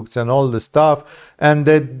aqueducts and all the stuff, and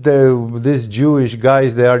that these Jewish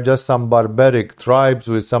guys, they are just some barbaric tribes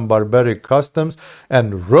with some barbaric customs,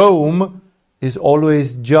 and Rome is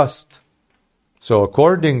always just. So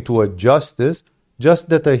according to a justice, just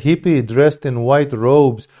that a hippie dressed in white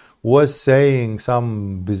robes was saying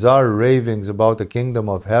some bizarre ravings about the kingdom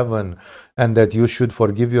of heaven and that you should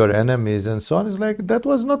forgive your enemies and so on. It's like, that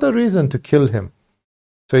was not a reason to kill him.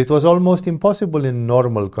 So it was almost impossible in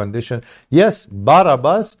normal condition. Yes,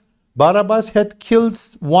 Barabbas had killed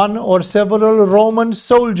one or several Roman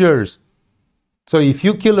soldiers. So if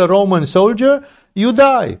you kill a Roman soldier, you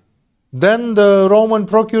die. Then the Roman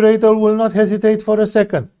procurator will not hesitate for a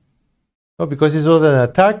second. No, because it was an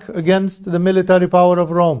attack against the military power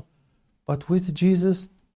of Rome. But with Jesus,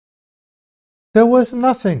 there was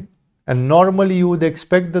nothing. And normally you would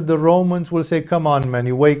expect that the Romans will say, come on, man,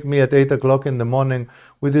 you wake me at 8 o'clock in the morning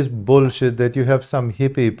with this bullshit that you have some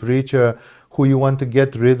hippie preacher who you want to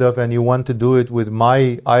get rid of and you want to do it with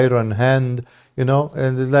my iron hand,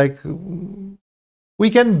 and like, we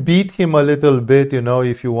can beat him a little bit,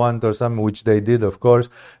 if you want or something, which they did, of course,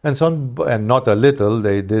 and so on, and not a little,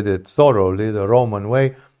 they did it thoroughly, the Roman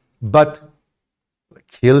way, but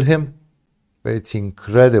kill him? It's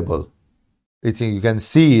incredible. You can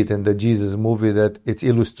see it in the Jesus movie that it's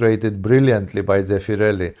illustrated brilliantly by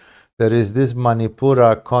Zeffirelli. There is this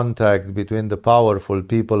Manipura contact between the powerful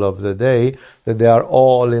people of the day, that they are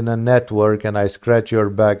all in a network, and I scratch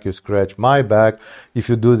your back, you scratch my back. If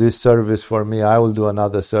you do this service for me, I will do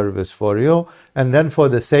another service for you. And then for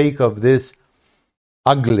the sake of these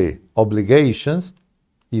ugly obligations,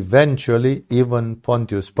 eventually even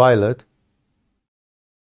Pontius Pilate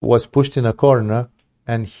was pushed in a corner,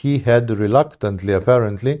 and he had reluctantly,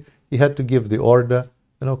 apparently, he had to give the order,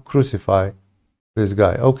 crucify this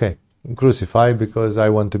guy. Okay, crucify, because I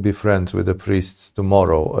want to be friends with the priests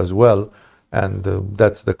tomorrow as well. And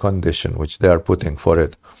that's the condition which they are putting for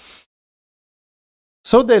it.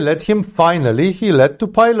 So they led him, finally, he led to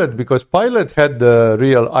Pilate, because Pilate had the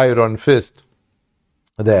real iron fist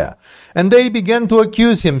there. And they began to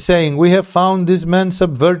accuse him, saying, "We have found this man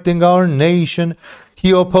subverting our nation.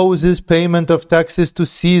 He opposes payment of taxes to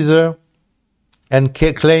Caesar and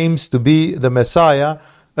claims to be the Messiah,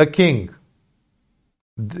 a king."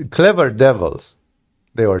 The clever devils.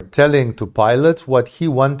 They were telling to Pilate what he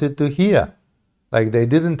wanted to hear. Like, they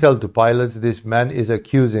didn't tell to Pilate, "This man is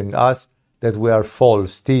accusing us that we are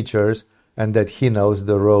false teachers and that he knows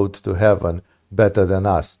the road to heaven better than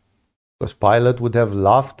us." Because Pilate would have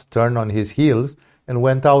laughed, turned on his heels, and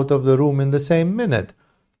went out of the room in the same minute.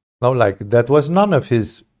 No, like, that was none of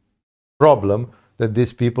his problem that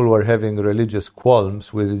these people were having religious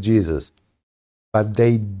qualms with Jesus. But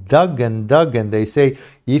they dug and they say,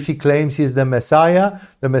 if he claims he's the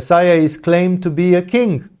Messiah is claimed to be a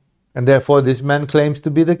king. And therefore this man claims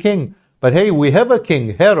to be the king. But hey, we have a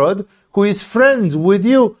king, Herod, who is friends with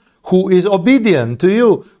you, who is obedient to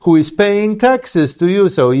you, who is paying taxes to you.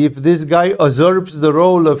 So if this guy usurps the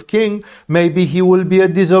role of king, maybe he will be a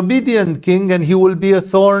disobedient king and he will be a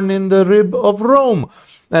thorn in the rib of Rome.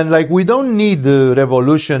 And like, we don't need the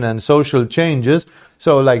revolution and social changes.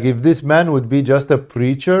 So like, if this man would be just a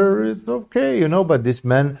preacher, it's okay, but this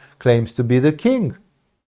man claims to be the king.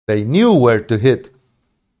 They knew where to hit.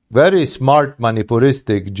 Very smart,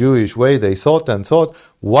 manipuristic Jewish way. They thought,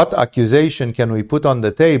 what accusation can we put on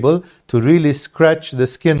the table to really scratch the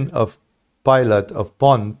skin of Pilate, of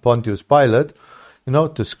Pontius Pilate,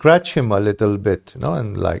 to scratch him a little bit,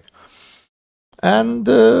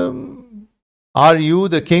 are you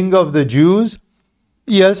the king of the Jews?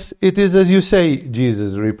 Yes, it is as you say,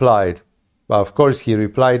 Jesus replied. Well, of course, he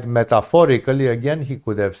replied metaphorically. Again, he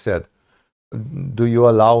could have said, "Do you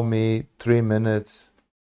allow me 3 minutes,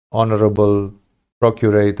 honorable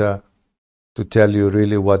procurator, to tell you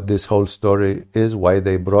really what this whole story is, why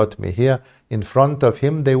they brought me here?" In front of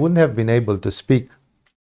him, they wouldn't have been able to speak.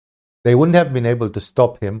 They wouldn't have been able to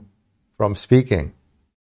stop him from speaking,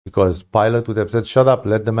 because Pilate would have said, "Shut up,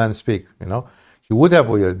 let the man speak." He would have,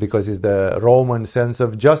 because it's the Roman sense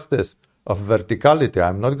of justice, of verticality.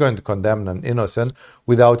 I'm not going to condemn an innocent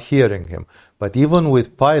without hearing him. But even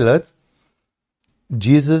with Pilate,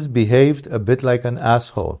 Jesus behaved a bit like an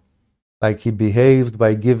asshole. Like, he behaved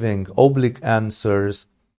by giving oblique answers,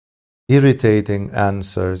 irritating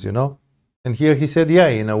answers, And here he said, yeah,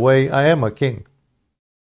 in a way, I am a king.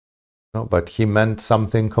 No, but he meant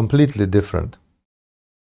something completely different.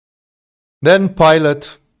 Then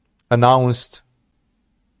Pilate announced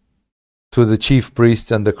to the chief priests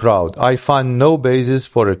and the crowd, "I find no basis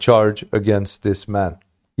for a charge against this man."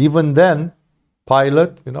 Even then,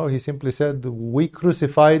 Pilate, he simply said, "We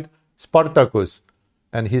crucified Spartacus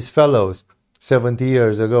and his fellows 70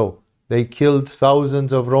 years ago. They killed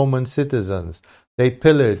thousands of Roman citizens. They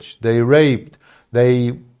pillaged, they raped,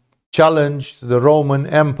 they challenged the Roman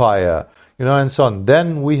Empire, and so on.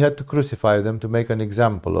 Then we had to crucify them to make an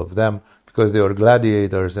example of them, because they were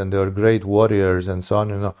gladiators and they were great warriors and so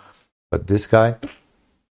on, But this guy,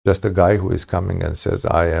 just a guy who is coming and says,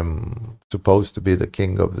 "I am supposed to be the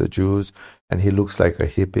king of the Jews," and he looks like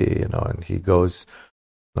a hippie, and he goes,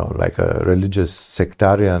 like a religious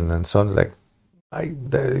sectarian and so on.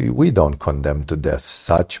 We don't condemn to death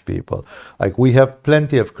such people. Like, we have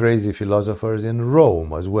plenty of crazy philosophers in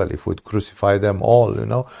Rome as well. If we'd crucify them all,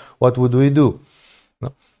 what would we do? No?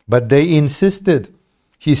 But they insisted.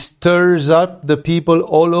 He stirs up the people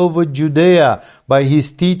all over Judea by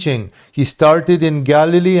his teaching. He started in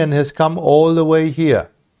Galilee and has come all the way here.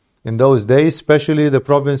 In those days, especially the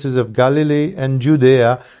provinces of Galilee and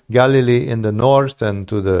Judea, Galilee in the north and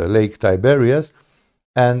to the Lake Tiberias,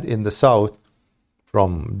 and in the south,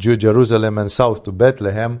 from Jerusalem and south to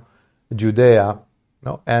Bethlehem, Judea,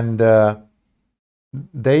 and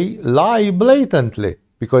they lie blatantly.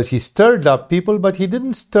 Because he stirred up people, but he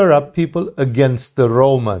didn't stir up people against the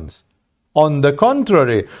Romans. On the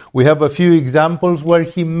contrary, we have a few examples where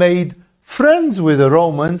he made friends with the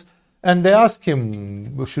Romans, and they asked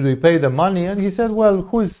him, "Should we pay the money?" And he said, "Well,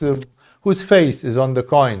 whose face is on the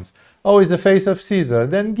coins? Oh, it's the face of Caesar.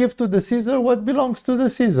 Then give to the Caesar what belongs to the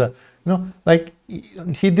Caesar."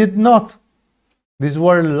 He did not. These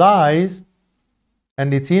were lies,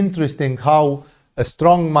 and it's interesting how a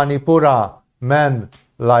strong Manipura man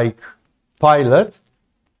like Pilate,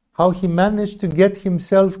 how he managed to get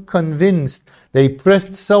himself convinced. They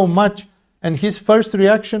pressed so much, and his first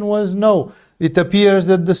reaction was no. It appears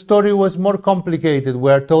that the story was more complicated.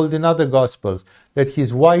 We are told in other Gospels that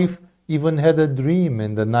his wife even had a dream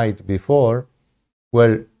in the night before,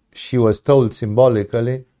 where she was told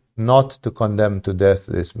symbolically not to condemn to death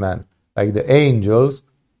this man. Like the angels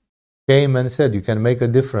came and said, you can make a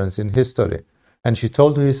difference in history. And she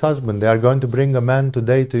told to his husband, they are going to bring a man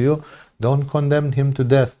today to you, don't condemn him to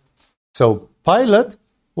death. So Pilate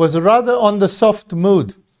was rather on the soft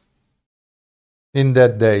mood in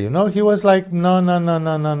that day. He was like, no,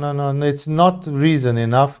 it's not reason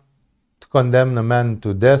enough to condemn a man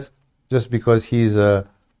to death just because he's a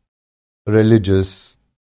religious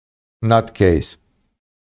nutcase.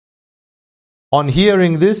 On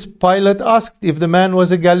hearing this, Pilate asked if the man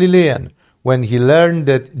was a Galilean. When he learned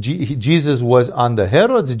that Jesus was under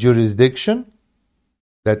Herod's jurisdiction,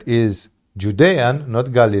 that is Judean,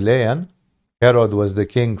 not Galilean. Herod was the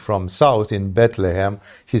king from south in Bethlehem.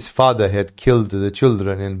 His father had killed the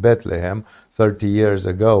children in Bethlehem 30 years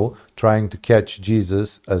ago, trying to catch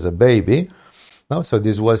Jesus as a baby. No? So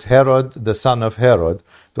this was Herod, the son of Herod.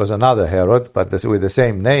 It was another Herod, but with the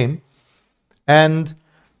same name. And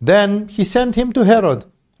then he sent him to Herod,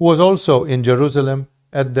 who was also in Jerusalem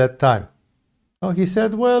at that time. So he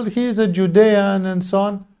said, well, he's a Judean and so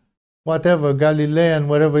on, whatever, Galilean,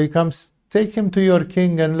 wherever he comes, take him to your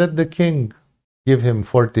king and let the king give him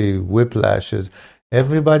 40 whiplashes.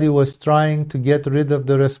 Everybody was trying to get rid of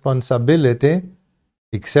the responsibility,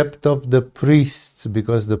 except of the priests,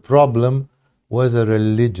 because the problem was a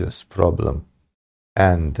religious problem.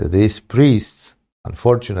 And these priests,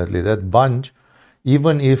 unfortunately, that bunch,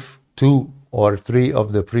 even if 2 or 3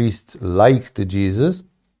 of the priests liked Jesus,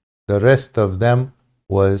 the rest of them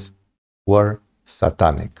were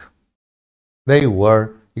satanic. They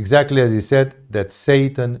were, exactly as he said, that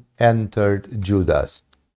Satan entered Judas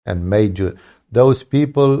and made those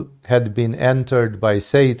people had been entered by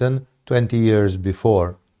Satan 20 years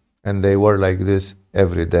before, and they were like this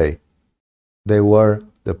every day. They were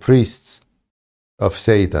the priests of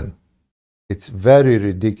Satan. It's very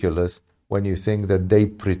ridiculous when you think that they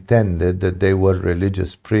pretended that they were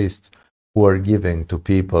religious priests who are giving to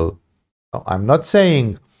people. I'm not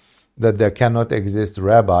saying that there cannot exist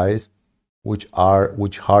rabbis which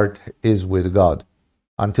heart is with God.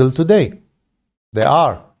 Until today, they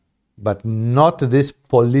are, but not these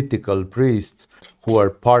political priests who are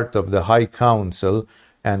part of the high council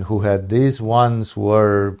and who had these ones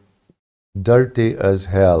were dirty as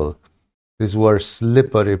hell. These were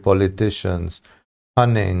slippery politicians,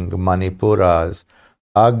 cunning manipuras,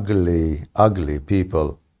 ugly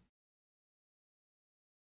people.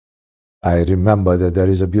 I remember that there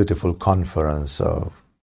is a beautiful conference of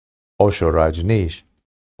Osho Rajneesh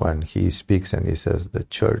when he speaks and he says the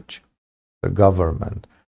church, the government,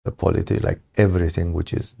 the politics, like everything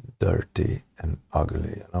which is dirty and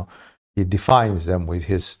ugly, He defines them with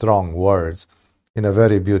his strong words in a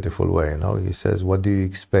very beautiful way, He says, what do you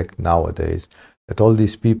expect nowadays? That all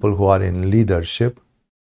these people who are in leadership,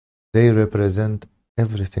 they represent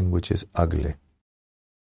everything which is ugly.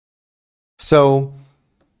 So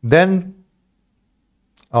he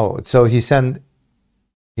sent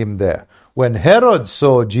him there. When Herod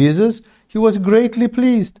saw Jesus, he was greatly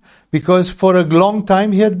pleased, because for a long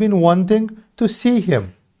time he had been wanting to see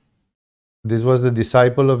him. This was the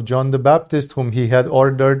disciple of John the Baptist whom he had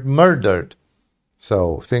ordered murdered.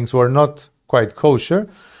 So things were not quite kosher.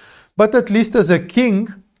 But at least as a king,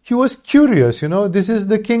 he was curious, This is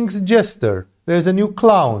the king's jester. There's a new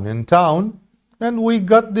clown in town, and we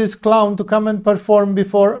got this clown to come and perform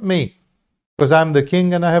before me, because I'm the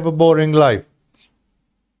king and I have a boring life.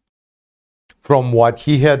 From what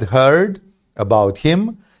he had heard about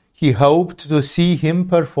him, he hoped to see him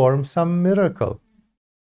perform some miracle.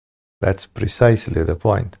 That's precisely the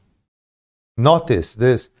point. Notice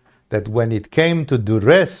this, that when it came to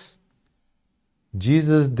duress,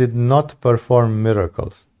 Jesus did not perform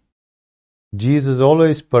miracles. Jesus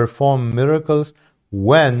always performed miracles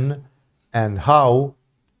when and how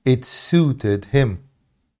it suited him.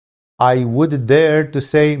 I would dare to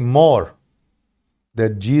say more,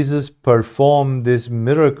 that Jesus performed these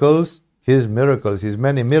miracles, his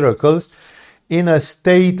many miracles, in a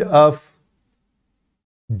state of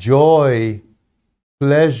joy,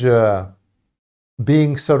 pleasure,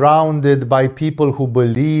 being surrounded by people who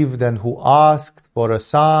believed and who asked for a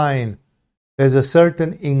sign. There's a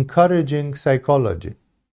certain encouraging psychology.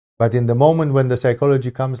 But in the moment when the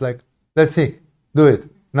psychology comes like, let's see, do it,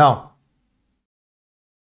 now.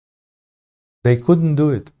 They couldn't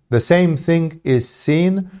do it. The same thing is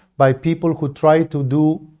seen by people who try to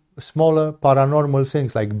do smaller paranormal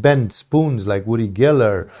things, like bend spoons, like Uri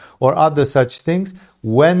Geller, or other such things,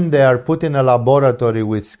 when they are put in a laboratory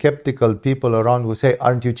with skeptical people around who say,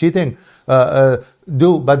 aren't you cheating? But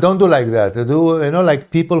don't do like that.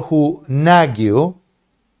 Like people who nag you,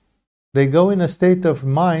 they go in a state of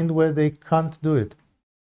mind where they can't do it.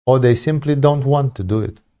 or they simply don't want to do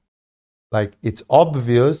it. Like, it's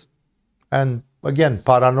obvious, and again,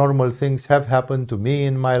 paranormal things have happened to me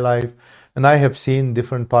in my life, and I have seen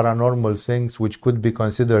different paranormal things which could be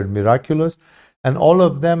considered miraculous, and all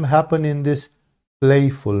of them happen in this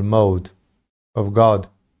playful mode of God,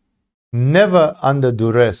 never under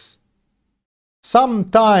duress.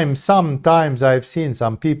 Sometimes I've seen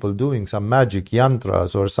some people doing some magic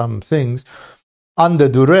yantras or some things under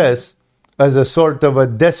duress as a sort of a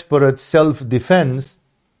desperate self-defense,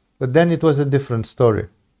 but then it was a different story.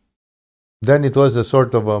 Then it was a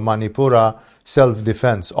sort of a Manipura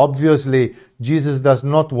self-defense. Obviously, Jesus does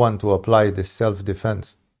not want to apply this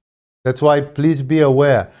self-defense. That's why please be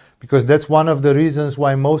aware, because that's one of the reasons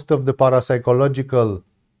why most of the parapsychological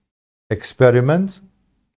experiments,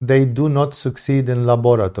 they do not succeed in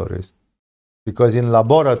laboratories. Because in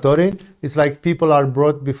laboratory, it's like people are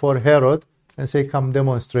brought before Herod and say, come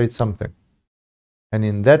demonstrate something. And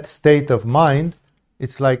in that state of mind,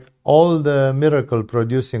 it's like all the miracle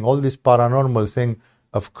producing, all this paranormal thing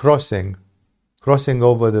of crossing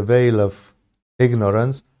over the veil of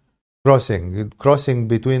ignorance, crossing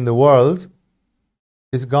between the worlds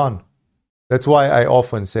is gone. That's why I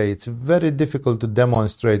often say it's very difficult to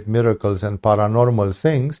demonstrate miracles and paranormal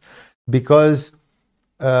things, because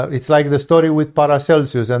it's like the story with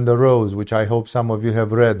Paracelsus and the rose, which I hope some of you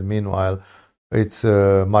have read. Meanwhile, it's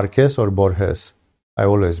Marquez or Borges. I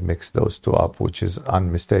always mix those two up, which is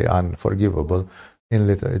unforgivable in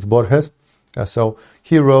literature. It's Borges. So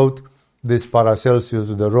he wrote this Paracelsus,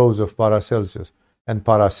 the Rose of Paracelsus. And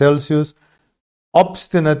Paracelsus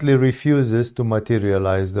obstinately refuses to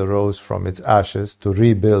materialize the rose from its ashes, to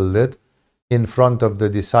rebuild it in front of the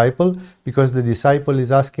disciple, because the disciple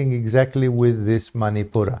is asking exactly with this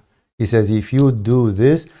Manipura. He says, if you do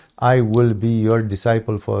this, I will be your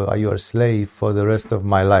disciple, your slave for the rest of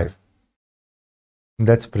my life.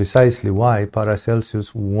 That's precisely why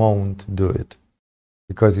Paracelsus won't do it,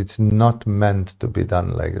 because it's not meant to be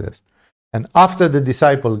done like this. And after the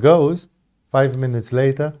disciple goes, 5 minutes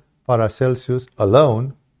later, Paracelsus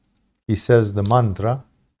alone, he says the mantra,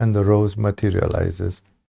 and the rose materializes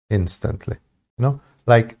instantly.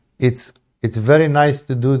 Like it's very nice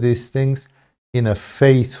to do these things in a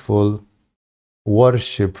faithful,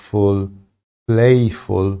 worshipful,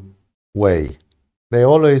 playful way. They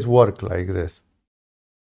always work like this.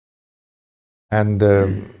 And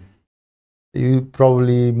you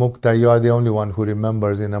probably, Mukta, you are the only one who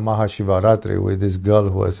remembers in a Mahashivaratri with this girl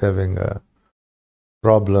who was having a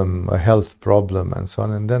health problem and so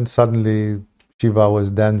on. And then suddenly Shiva was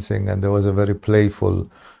dancing and there was a very playful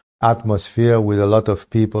atmosphere with a lot of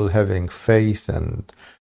people having faith and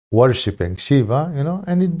worshipping Shiva,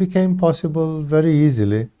 and it became possible very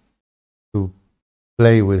easily to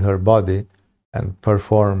play with her body and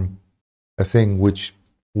perform a thing which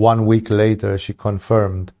 1 week later she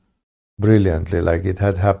confirmed brilliantly, like it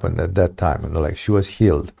had happened at that time, like she was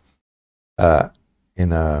healed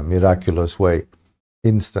in a miraculous way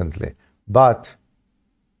instantly. But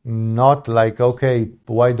not like, okay,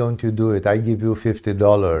 why don't you do it? I give you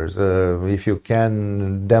 $50 if you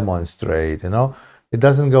can demonstrate, It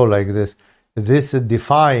doesn't go like this. This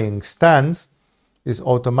defying stance is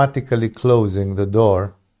automatically closing the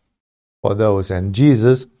door for those. And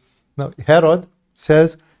Jesus, Herod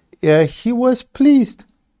says he was pleased.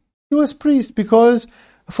 He was pleased because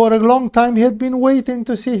for a long time he had been waiting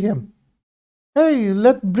to see him. Hey,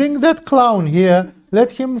 bring that clown here.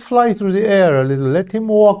 Let him fly through the air a little. Let him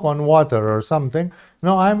walk on water or something.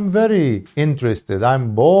 No, I'm very interested.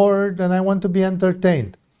 I'm bored and I want to be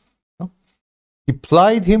entertained. He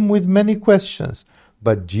plied him with many questions,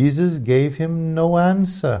 but Jesus gave him no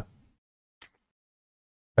answer.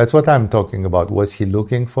 That's what I'm talking about. Was he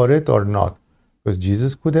looking for it or not? Because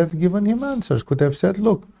Jesus could have given him answers, could have said,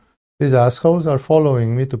 look, these assholes are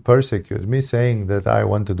following me to persecute me, saying that I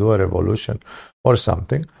want to do a revolution or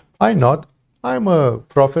something. I'm not. I'm a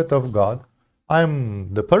prophet of God.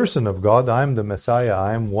 I'm the person of God. I'm the Messiah.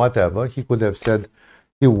 I'm whatever. He could have said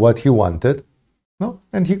what he wanted. No?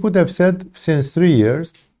 And he could have said, since 3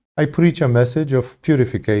 years, I preach a message of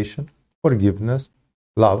purification, forgiveness,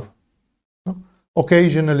 love. No?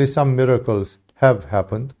 Occasionally, some miracles have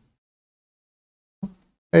happened.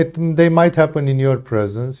 They might happen in your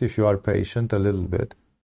presence if you are patient a little bit.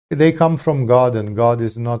 They come from God, and God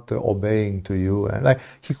is not obeying to you. And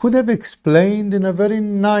he could have explained in a very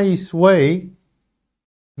nice way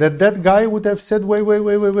that guy would have said, wait,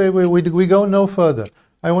 we go no further.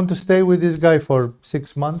 I want to stay with this guy for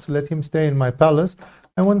 6 months. Let him stay in my palace.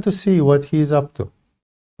 I want to see what he is up to.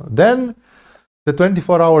 Then the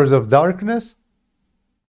 24 hours of darkness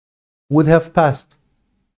would have passed.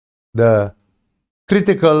 The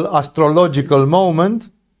critical astrological moment,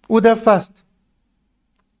 would have fasted.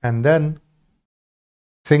 And then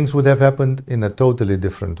things would have happened in a totally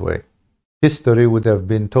different way. History would have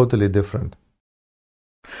been totally different.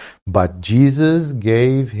 But Jesus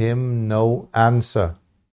gave him no answer.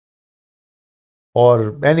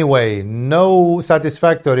 Or anyway, no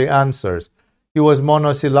satisfactory answers. He was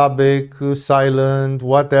monosyllabic, silent,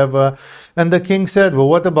 whatever. And the king said, well,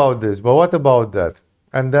 what about this? But what about that?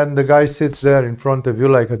 And then the guy sits there in front of you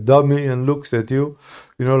like a dummy and looks at you,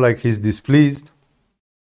 like he's displeased.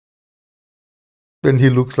 Then he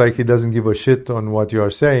looks like he doesn't give a shit on what you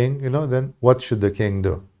are saying, then what should the king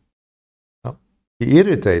do? No. He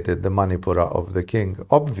irritated the Manipura of the king,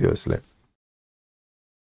 obviously.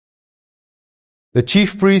 The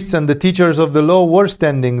chief priests and the teachers of the law were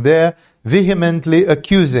standing there, vehemently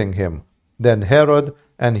accusing him. Then Herod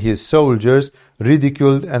and his soldiers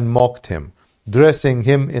ridiculed and mocked him. Dressing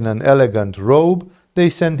him in an elegant robe,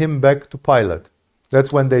 they sent him back to Pilate.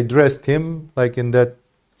 That's when they dressed him, like in that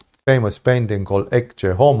famous painting called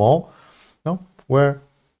Ecce Homo, where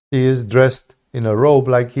he is dressed in a robe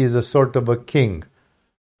like he is a sort of a king,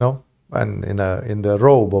 and in the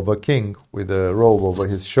robe of a king, with a robe over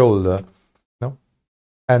his shoulder,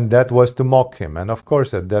 and that was to mock him. And of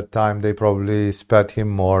course, at that time, they probably spat him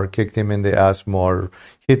more, kicked him in the ass more,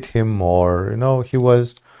 hit him more, he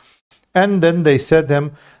was. And then they said to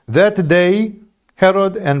him, that day,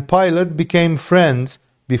 Herod and Pilate became friends.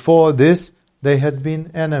 Before this, they had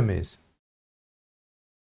been enemies.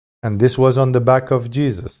 And this was on the back of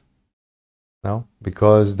Jesus.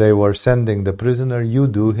 Because they were sending the prisoner, you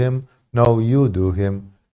do him, no, you do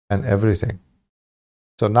him, and everything.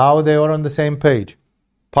 So now they were on the same page.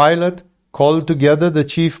 Pilate called together the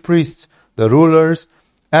chief priests, the rulers,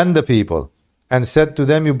 and the people, and said to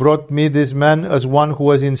them, you brought me this man as one who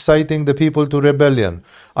was inciting the people to rebellion.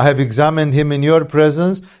 I have examined him in your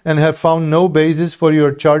presence and have found no basis for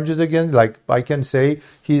your charges against. Like I can say,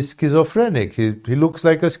 he's schizophrenic. He looks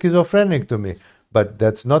like a schizophrenic to me. But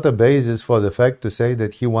that's not a basis for the fact to say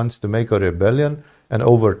that he wants to make a rebellion and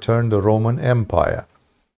overturn the Roman Empire.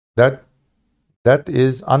 That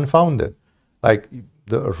is unfounded. Like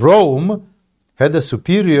Rome had a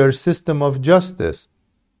superior system of justice.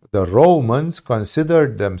 The Romans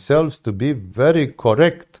considered themselves to be very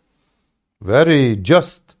correct, very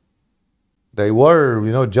just. They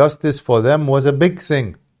were, justice for them was a big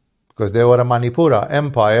thing because they were a Manipura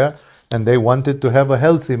empire and they wanted to have a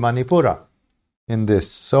healthy Manipura in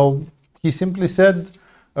this. So he simply said,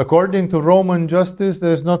 according to Roman justice,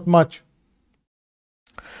 there's not much.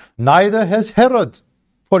 Neither has Herod,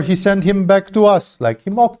 for he sent him back to us. Like he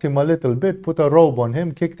mocked him a little bit, put a robe on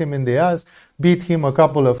him, kicked him in the ass, beat him a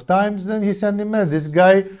couple of times, then he sent him back. This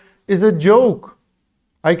guy is a joke.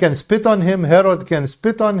 I can spit on him, Herod can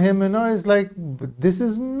spit on him, it's like, this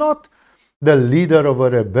is not the leader of a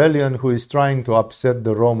rebellion who is trying to upset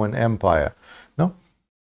the Roman Empire. No?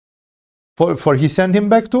 For he sent him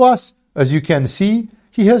back to us. As you can see,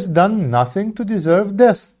 he has done nothing to deserve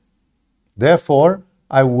death. Therefore,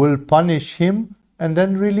 I will punish him and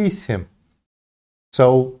then release him.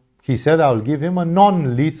 So he said, I'll give him a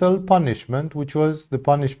non-lethal punishment, which was the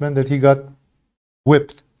punishment that he got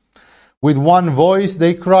whipped. With one voice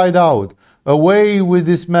they cried out, away with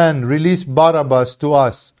this man, release Barabbas to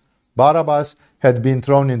us. Barabbas had been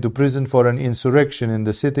thrown into prison for an insurrection in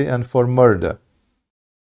the city and for murder.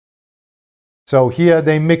 So here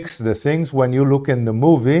they mix the things. When you look in the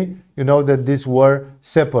movie, you know that these were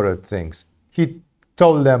separate things. He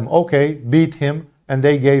told them, okay, beat him, and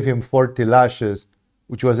they gave him 40 lashes,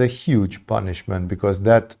 which was a huge punishment because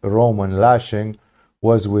that Roman lashing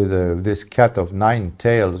was with this cat of 9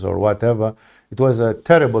 tails or whatever. It was a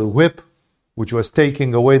terrible whip, which was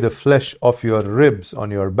taking away the flesh off your ribs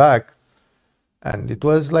on your back. And it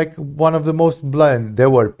was like one of the most blind. There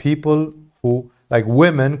were people who, like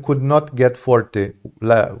women, could not get 40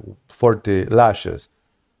 lashes.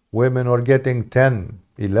 Women were getting 10,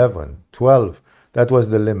 11, 12. That was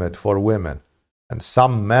the limit for women. And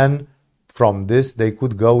some men, from this, they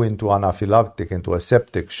could go into anaphylactic, into a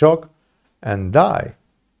septic shock, and die.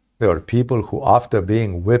 There were people who, after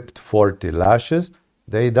being whipped 40 lashes,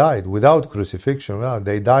 they died without crucifixion. Well,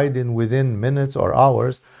 they died within minutes or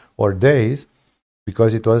hours or days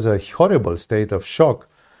because it was a horrible state of shock.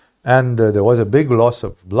 And there was a big loss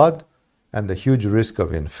of blood and a huge risk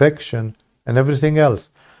of infection and everything else.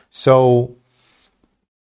 So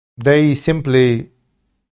they simply...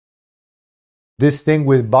 This thing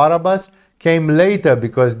with Barabbas came later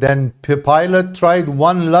because then Pilate tried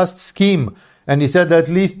one last scheme and he said, at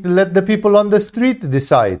least let the people on the street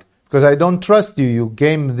decide. because I don't trust you. You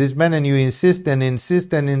came, this man, and you insist and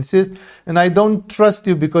insist and insist, and I don't trust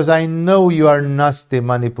you because I know you are nasty,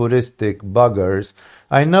 manipuristic buggers.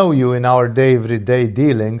 I know you in our everyday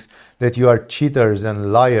dealings, that you are cheaters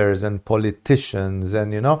and liars and politicians,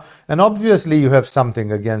 and and obviously you have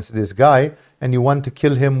something against this guy, and you want to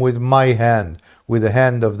kill him with my hand, with the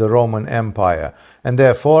hand of the Roman Empire. And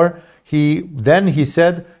therefore, he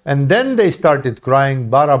said, and then they started crying,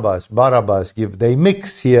 Barabbas, Barabbas. They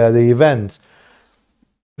mix here the events.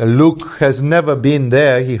 Luke has never been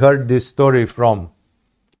there. He heard this story from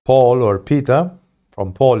Paul or Peter,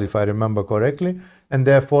 from Paul if I remember correctly, and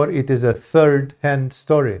therefore it is a third-hand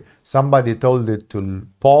story. Somebody told it to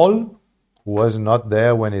Paul, who was not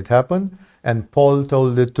there when it happened, and Paul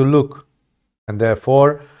told it to Luke. And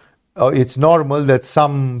therefore, it's normal that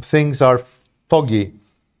some things are foggy.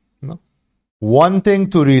 Wanting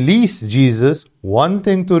to release Jesus,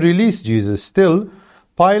 still,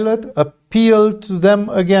 Pilate appealed to them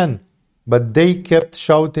again, but they kept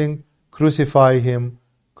shouting, crucify him,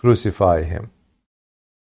 crucify him.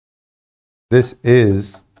 This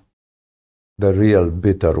is the real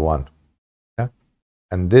bitter one. Yeah?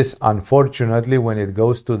 And this, unfortunately, when it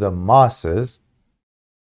goes to the masses,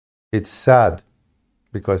 it's sad,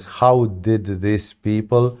 because how did these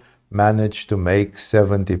people manage to make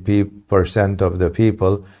 70% of the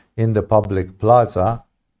people in the public plaza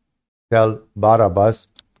tell Barabbas,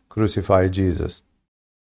 crucify Jesus,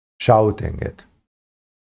 shouting it?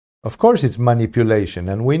 Of course it's manipulation,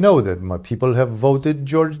 and we know that people have voted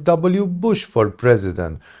George W. Bush for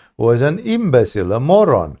president, who was an imbecile, a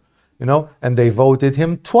moron, and they voted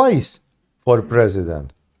him twice for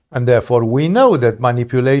president. And therefore we know that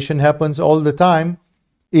manipulation happens all the time,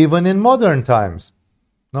 even in modern times.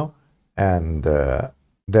 No? And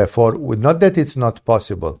therefore, not that it's not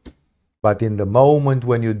possible, but in the moment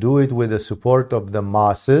when you do it with the support of the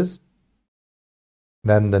masses,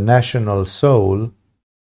 then the national soul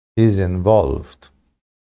is involved.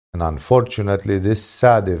 And unfortunately, this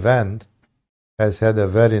sad event has had a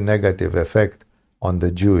very negative effect on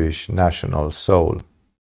the Jewish national soul,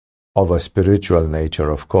 of a spiritual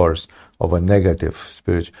nature, of course, of a negative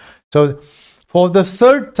spiritual. So, for the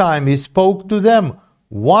third time, he spoke to them.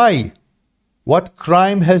 Why? What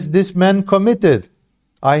crime has this man committed?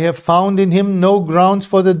 I have found in him no grounds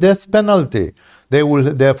for the death penalty.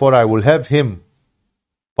 Therefore, I will have him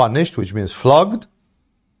punished, which means flogged,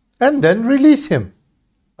 and then release him.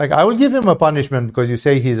 I will give him a punishment because you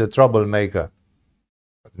say he's a troublemaker.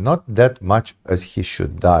 But not that much as he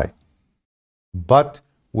should die. But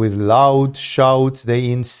with loud shouts, they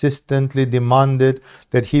insistently demanded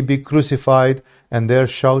that he be crucified, and their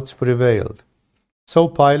shouts prevailed. So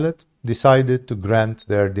Pilate decided to grant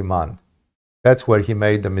their demand. That's where he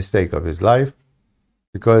made the mistake of his life,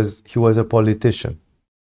 because he was a politician.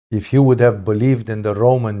 If he would have believed in the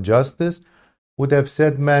Roman justice, would have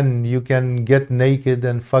said, man, you can get naked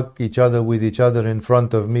and fuck each other with each other in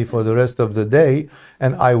front of me for the rest of the day,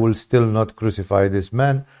 and I will still not crucify this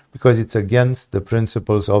man, because it's against the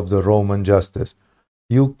principles of the Roman justice.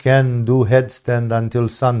 You can do headstand until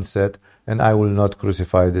sunset, and I will not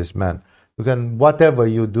crucify this man. You can, whatever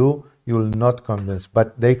you do, you will not convince.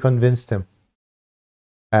 But they convinced him.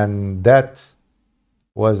 And that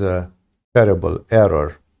was a terrible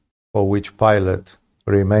error for which Pilate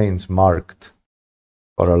remains marked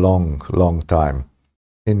for a long, long time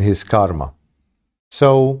in his karma.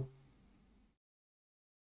 So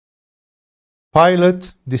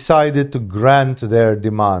Pilate decided to grant their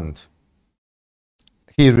demand.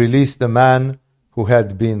 He released the man who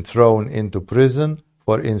had been thrown into prison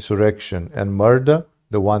for insurrection and murder,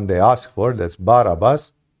 the one they asked for, that's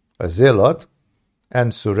Barabbas, a zealot,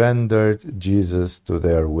 and surrendered Jesus to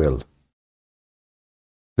their will.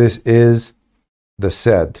 This is the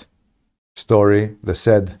sad story, the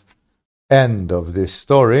sad end of this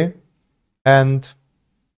story, and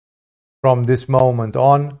from this moment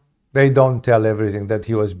on, they don't tell everything, that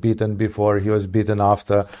he was beaten before, he was beaten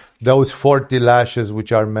after. Those 40 lashes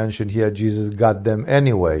which are mentioned here, Jesus got them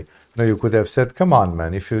anyway. Now you could have said, come on,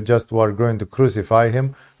 man, if you just were going to crucify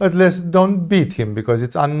him, at least don't beat him, because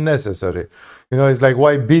it's unnecessary. It's like,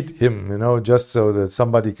 why beat him, just so that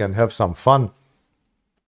somebody can have some fun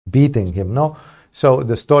beating him, no? So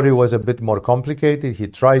the story was a bit more complicated. He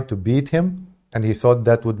tried to beat him, and he thought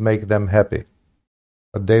that would make them happy.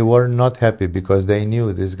 But they were not happy, because they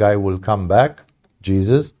knew this guy will come back,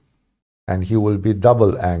 Jesus, and he will be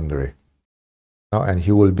double angry. And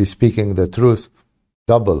he will be speaking the truth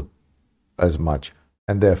double as much.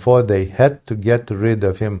 And therefore they had to get rid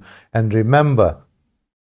of him. And remember,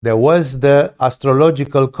 there was the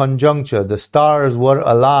astrological conjuncture. The stars were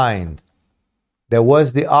aligned. There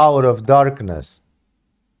was the hour of darkness.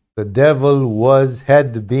 The devil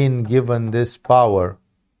had been given this power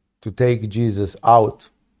to take Jesus out.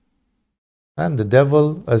 And the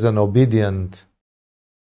devil, as an obedient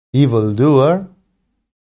evildoer,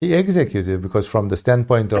 he executed, because from the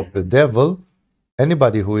standpoint of the devil,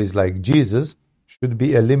 anybody who is like Jesus should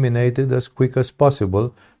be eliminated as quick as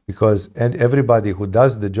possible, because everybody who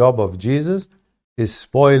does the job of Jesus is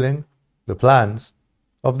spoiling the plans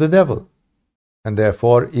of the devil. And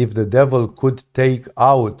therefore, if the devil could take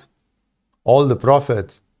out all the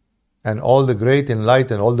prophets and all the great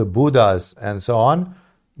enlightened, all the Buddhas and so on,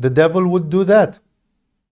 the devil would do that.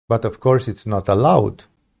 But of course, it's not allowed,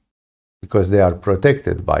 because they are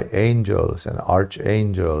protected by angels and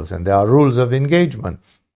archangels, and there are rules of engagement.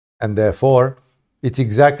 And therefore, it's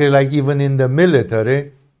exactly like even in the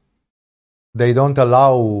military, they don't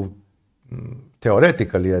allow,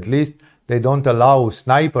 theoretically at least, they don't allow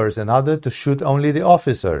snipers and others to shoot only the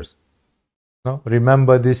officers. No?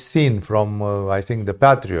 Remember this scene from, I think, The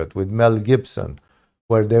Patriot with Mel Gibson,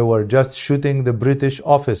 where they were just shooting the British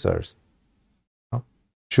officers. No?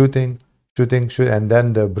 Shooting, and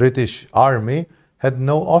then the British army had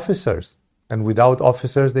no officers. And without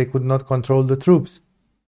officers, they could not control the troops.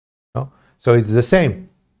 No? So it's the same.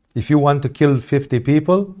 If you want to kill 50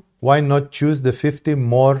 people, why not choose the 50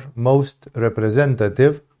 most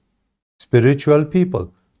representative spiritual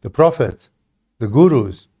people? The prophets, the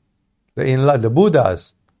gurus, the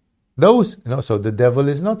Buddhas. Those, so the devil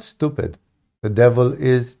is not stupid. The devil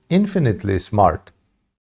is infinitely smart.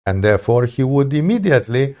 And therefore, he would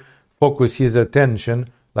immediately focus his attention,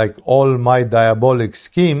 like all my diabolic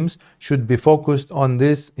schemes should be focused on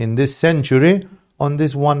this, in this century, on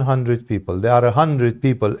this 100 people. There are 100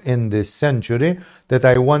 people in this century that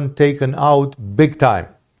I want taken out big time.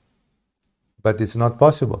 But it's not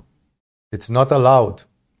possible. It's not allowed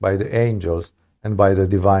by the angels and by the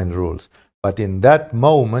divine rules. But in that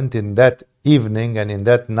moment, in that evening, and in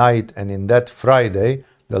that night, and in that Friday,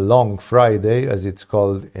 the long Friday, as it's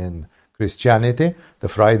called in Christianity, the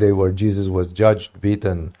Friday where Jesus was judged,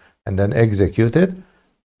 beaten, and then executed,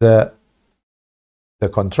 the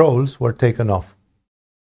controls were taken off.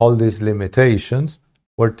 All these limitations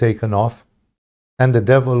were taken off, and the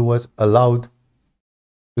devil was allowed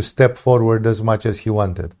to step forward as much as he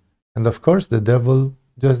wanted. And of course, the devil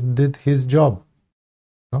just did his job.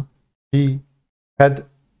 No? He had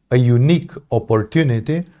a unique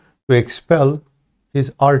opportunity to expel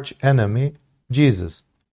his arch enemy, Jesus.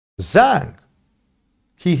 Zang!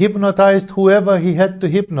 He hypnotized whoever he had to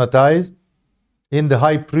hypnotize, in the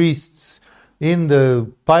high priests, in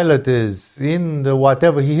the Pilates, in the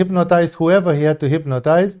whatever. He hypnotized whoever he had to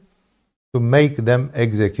hypnotize to make them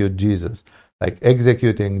execute Jesus. Like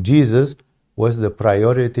executing Jesus was the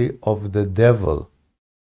priority of the devil.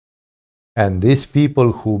 And these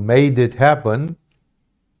people who made it happen,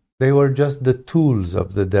 they were just the tools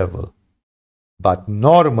of the devil. But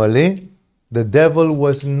normally, the devil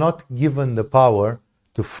was not given the power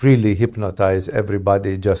to freely hypnotize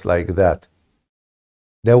everybody just like that.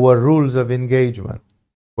 There were rules of engagement.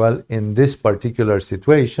 Well, in this particular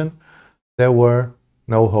situation, there were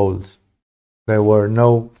no holds. There were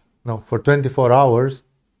for 24 hours,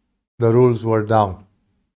 the rules were down.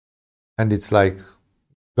 And it's like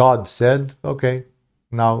God said, okay,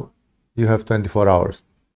 now you have 24 hours.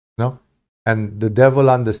 No? And the devil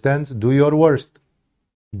understands, do your worst.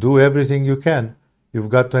 Do everything you can. You've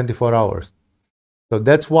got 24 hours. So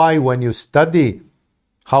that's why when you study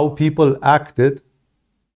how people acted,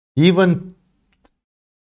 even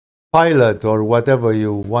Pilate, or whatever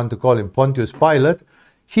you want to call him, Pontius Pilate,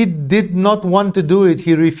 he did not want to do it.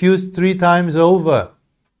 He refused 3 times over.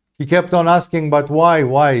 He kept on asking, but why?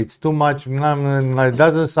 Why? It's too much. It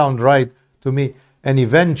doesn't sound right to me. And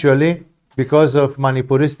eventually, because of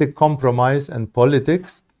manipuristic compromise and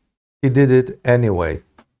politics, he did it anyway.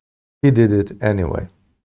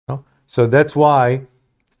 No? So that's why,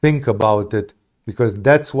 think about it, because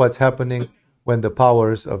that's what's happening when the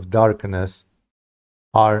powers of darkness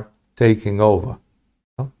are taking over.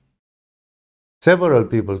 No? Several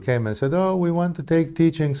people came and said, we want to take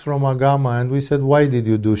teachings from Agama. And we said, why did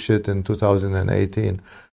you do shit in 2018?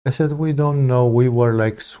 I said, we don't know. We were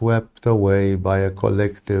like swept away by a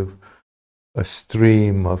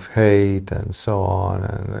stream of hate and so on.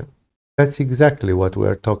 And that's exactly what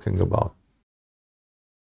we're talking about.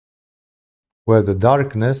 Where the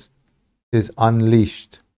darkness is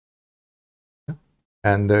unleashed.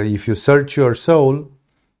 And if you search your soul,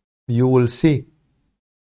 you will see.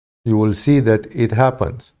 You will see that it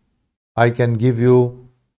happens. I can give you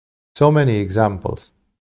so many examples.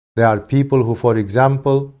 There are people who, for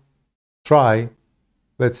example, try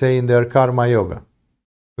let's say in their karma yoga.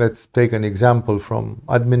 Let's take an example from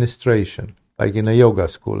administration, like in a yoga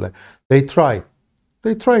school. They try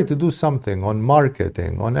to do something on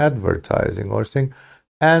marketing, on advertising or thing,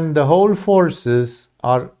 and the whole forces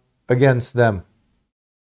are against them.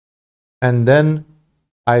 And then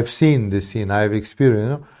I've seen this scene, I've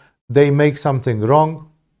experienced, they make something wrong,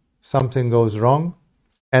 something goes wrong,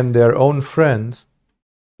 and their own friends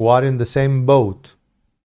who are in the same boat,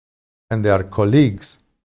 and they are colleagues,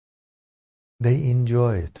 they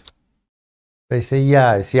enjoy it. They say,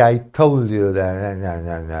 yeah, see, I told you that.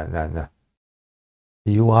 No.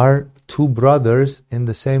 You are two brothers in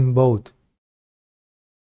the same boat.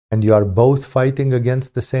 And you are both fighting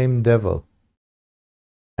against the same devil.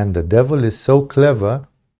 And the devil is so clever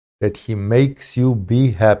that he makes you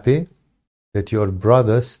be happy that your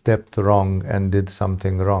brother stepped wrong and did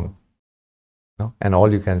something wrong. No? And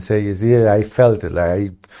all you can say is, yeah, I felt it.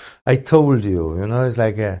 Like I told you. It's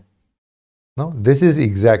like no. This is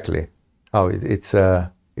exactly how it's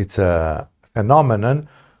a phenomenon.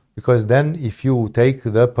 Because then if you take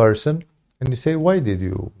the person and you say, why did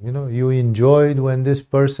you? You enjoyed when this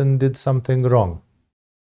person did something wrong.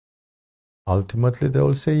 Ultimately, they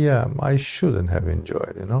will say, yeah, I shouldn't have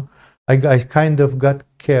enjoyed, I kind of got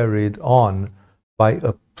carried on by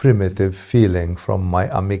a primitive feeling from my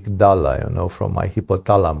amygdala, from my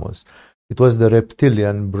hypothalamus. It was the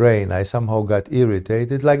reptilian brain. I somehow got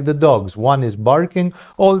irritated, like the dogs. One is barking,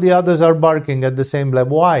 all the others are barking at the same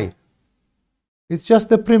level. Why? It's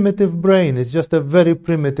just a primitive brain. It's just a very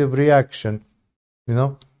primitive reaction.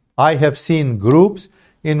 I have seen groups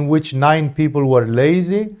in which 9 people were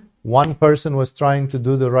lazy. One person was trying to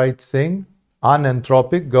do the right thing,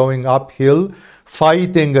 unentropic, going uphill,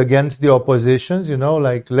 fighting against the oppositions,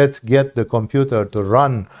 like let's get the computer to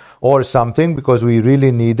run or something because we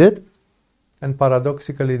really need it. And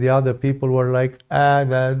paradoxically, the other people were like,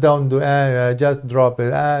 don't do, just drop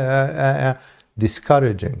it,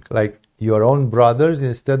 discouraging. Like your own brothers,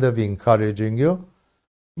 instead of encouraging you,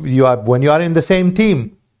 when you are in the same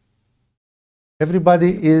team,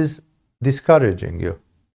 everybody is discouraging you.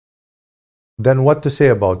 Then what to say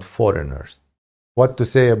about foreigners? What to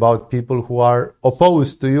say about people who are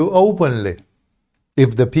opposed to you openly?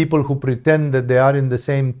 If the people who pretend that they are in the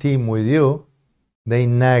same team with you, they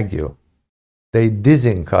nag you. They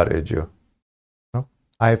disencourage you. No?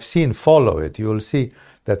 I have seen, follow it, you will see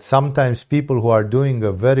that sometimes people who are doing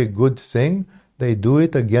a very good thing, they do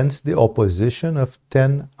it against the opposition of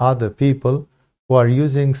 10 other people who are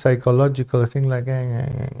using psychological thing like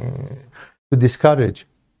to discourage.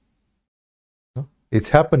 No? It's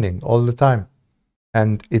happening all the time.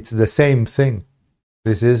 And it's the same thing.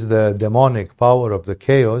 This is the demonic power of the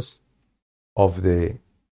chaos, of the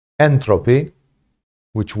entropy,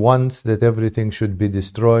 which wants that everything should be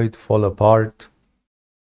destroyed, fall apart,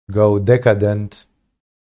 go decadent.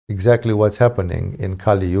 Exactly what's happening in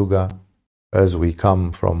Kali Yuga as we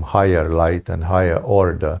come from higher light and higher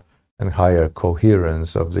order and higher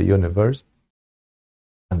coherence of the universe.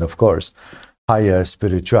 And of course, higher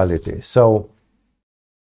spirituality. So,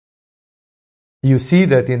 you see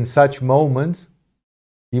that in such moments,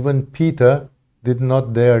 even Peter did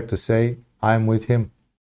not dare to say, I'm with him.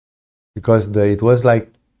 Because it was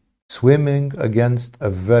like swimming against a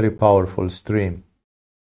very powerful stream.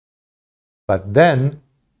 But then,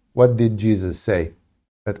 what did Jesus say?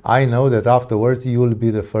 That I know that afterwards you will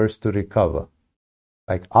be the first to recover.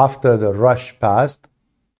 Like after the rush passed,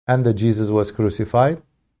 and that Jesus was crucified,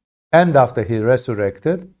 and after he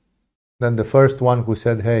resurrected, then the first one who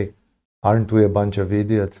said, hey, aren't we a bunch of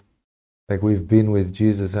idiots? Like we've been with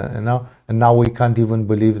Jesus and now we can't even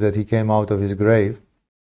believe that he came out of his grave.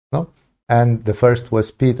 No? And the first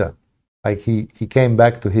was Peter. Like he came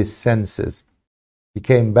back to his senses. He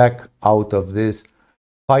came back out of this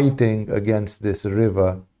fighting against this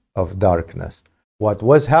river of darkness. What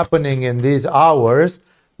was happening in these hours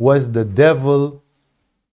was the devil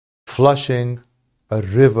flushing a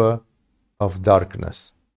river of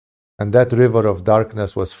darkness. And that river of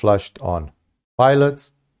darkness was flushed on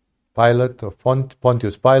Pontius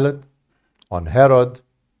Pilate, on Herod,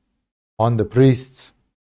 on the priests,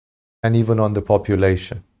 and even on the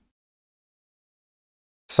population.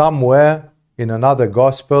 Somewhere in another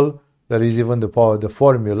gospel, there is even the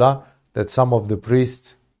formula that some of the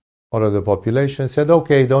priests or the population said,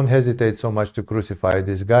 okay, don't hesitate so much to crucify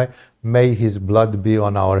this guy. May his blood be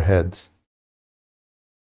on our heads.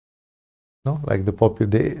 No, like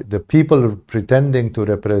the people pretending to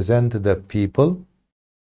represent the people,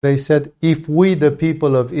 they said, if we, the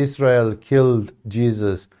people of Israel, killed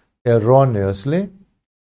Jesus erroneously,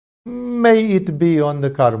 may it be on the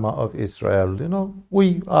karma of Israel.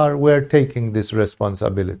 We're taking this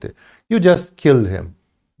responsibility. You just kill him.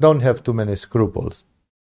 Don't have too many scruples.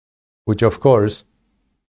 Which, of course,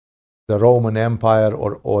 the Roman Empire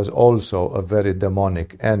was also a very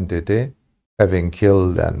demonic entity, having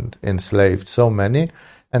killed and enslaved so many,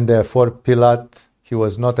 and therefore Pilate, he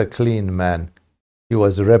was not a clean man. He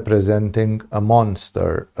was representing a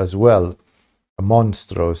monster as well, a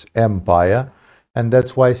monstrous empire, and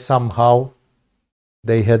that's why somehow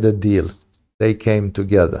they had a deal. They came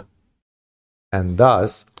together. And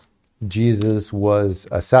thus, Jesus was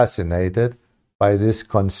assassinated by this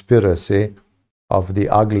conspiracy of the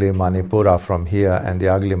ugly Manipura from here and the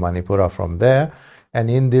ugly Manipura from there. And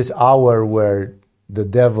in this hour where the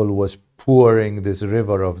devil was pouring this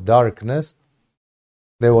river of darkness,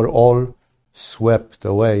 they were all swept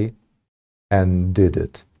away and did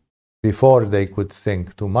it. Before they could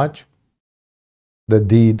think too much, the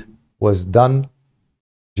deed was done.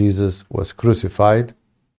 Jesus was crucified,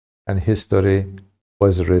 and history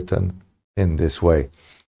was written in this way.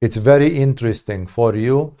 It's very interesting for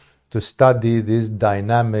you to study these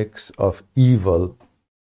dynamics of evil.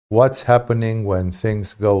 What's happening when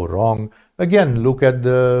things go wrong? Again, look at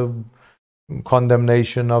the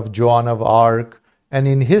condemnation of Joan of Arc, and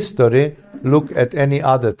in history, look at any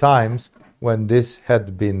other times when this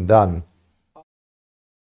had been done.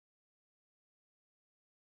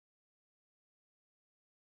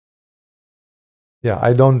 Yeah,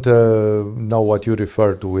 I don't know what you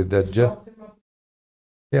refer to with that.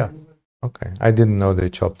 Yeah, okay. I didn't know they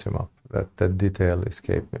chopped him up. That detail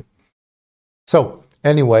escaped me. So,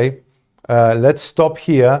 anyway, let's stop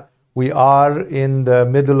here. We are in the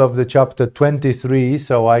middle of the chapter 23,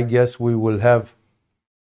 so I guess we will have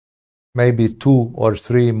maybe 2 or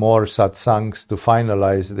 3 more satsangs to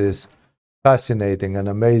finalize this fascinating and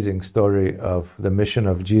amazing story of the mission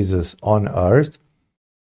of Jesus on earth.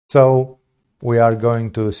 So, we are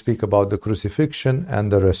going to speak about the crucifixion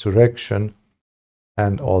and the resurrection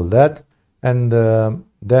and all that. And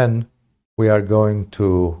then we are going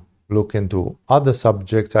to look into other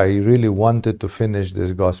subjects. I really wanted to finish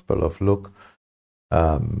this Gospel of Luke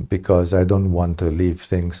because I don't want to leave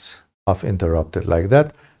things half interrupted like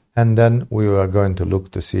that. And then we are going to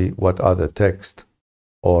look to see what other text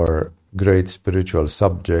or great spiritual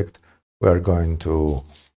subject we are going to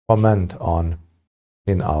comment on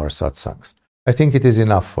in our satsangs. I think it is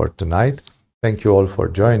enough for tonight. Thank you all for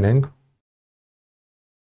joining,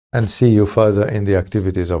 and see you further in the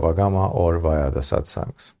activities of Agama or via the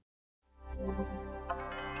satsangs.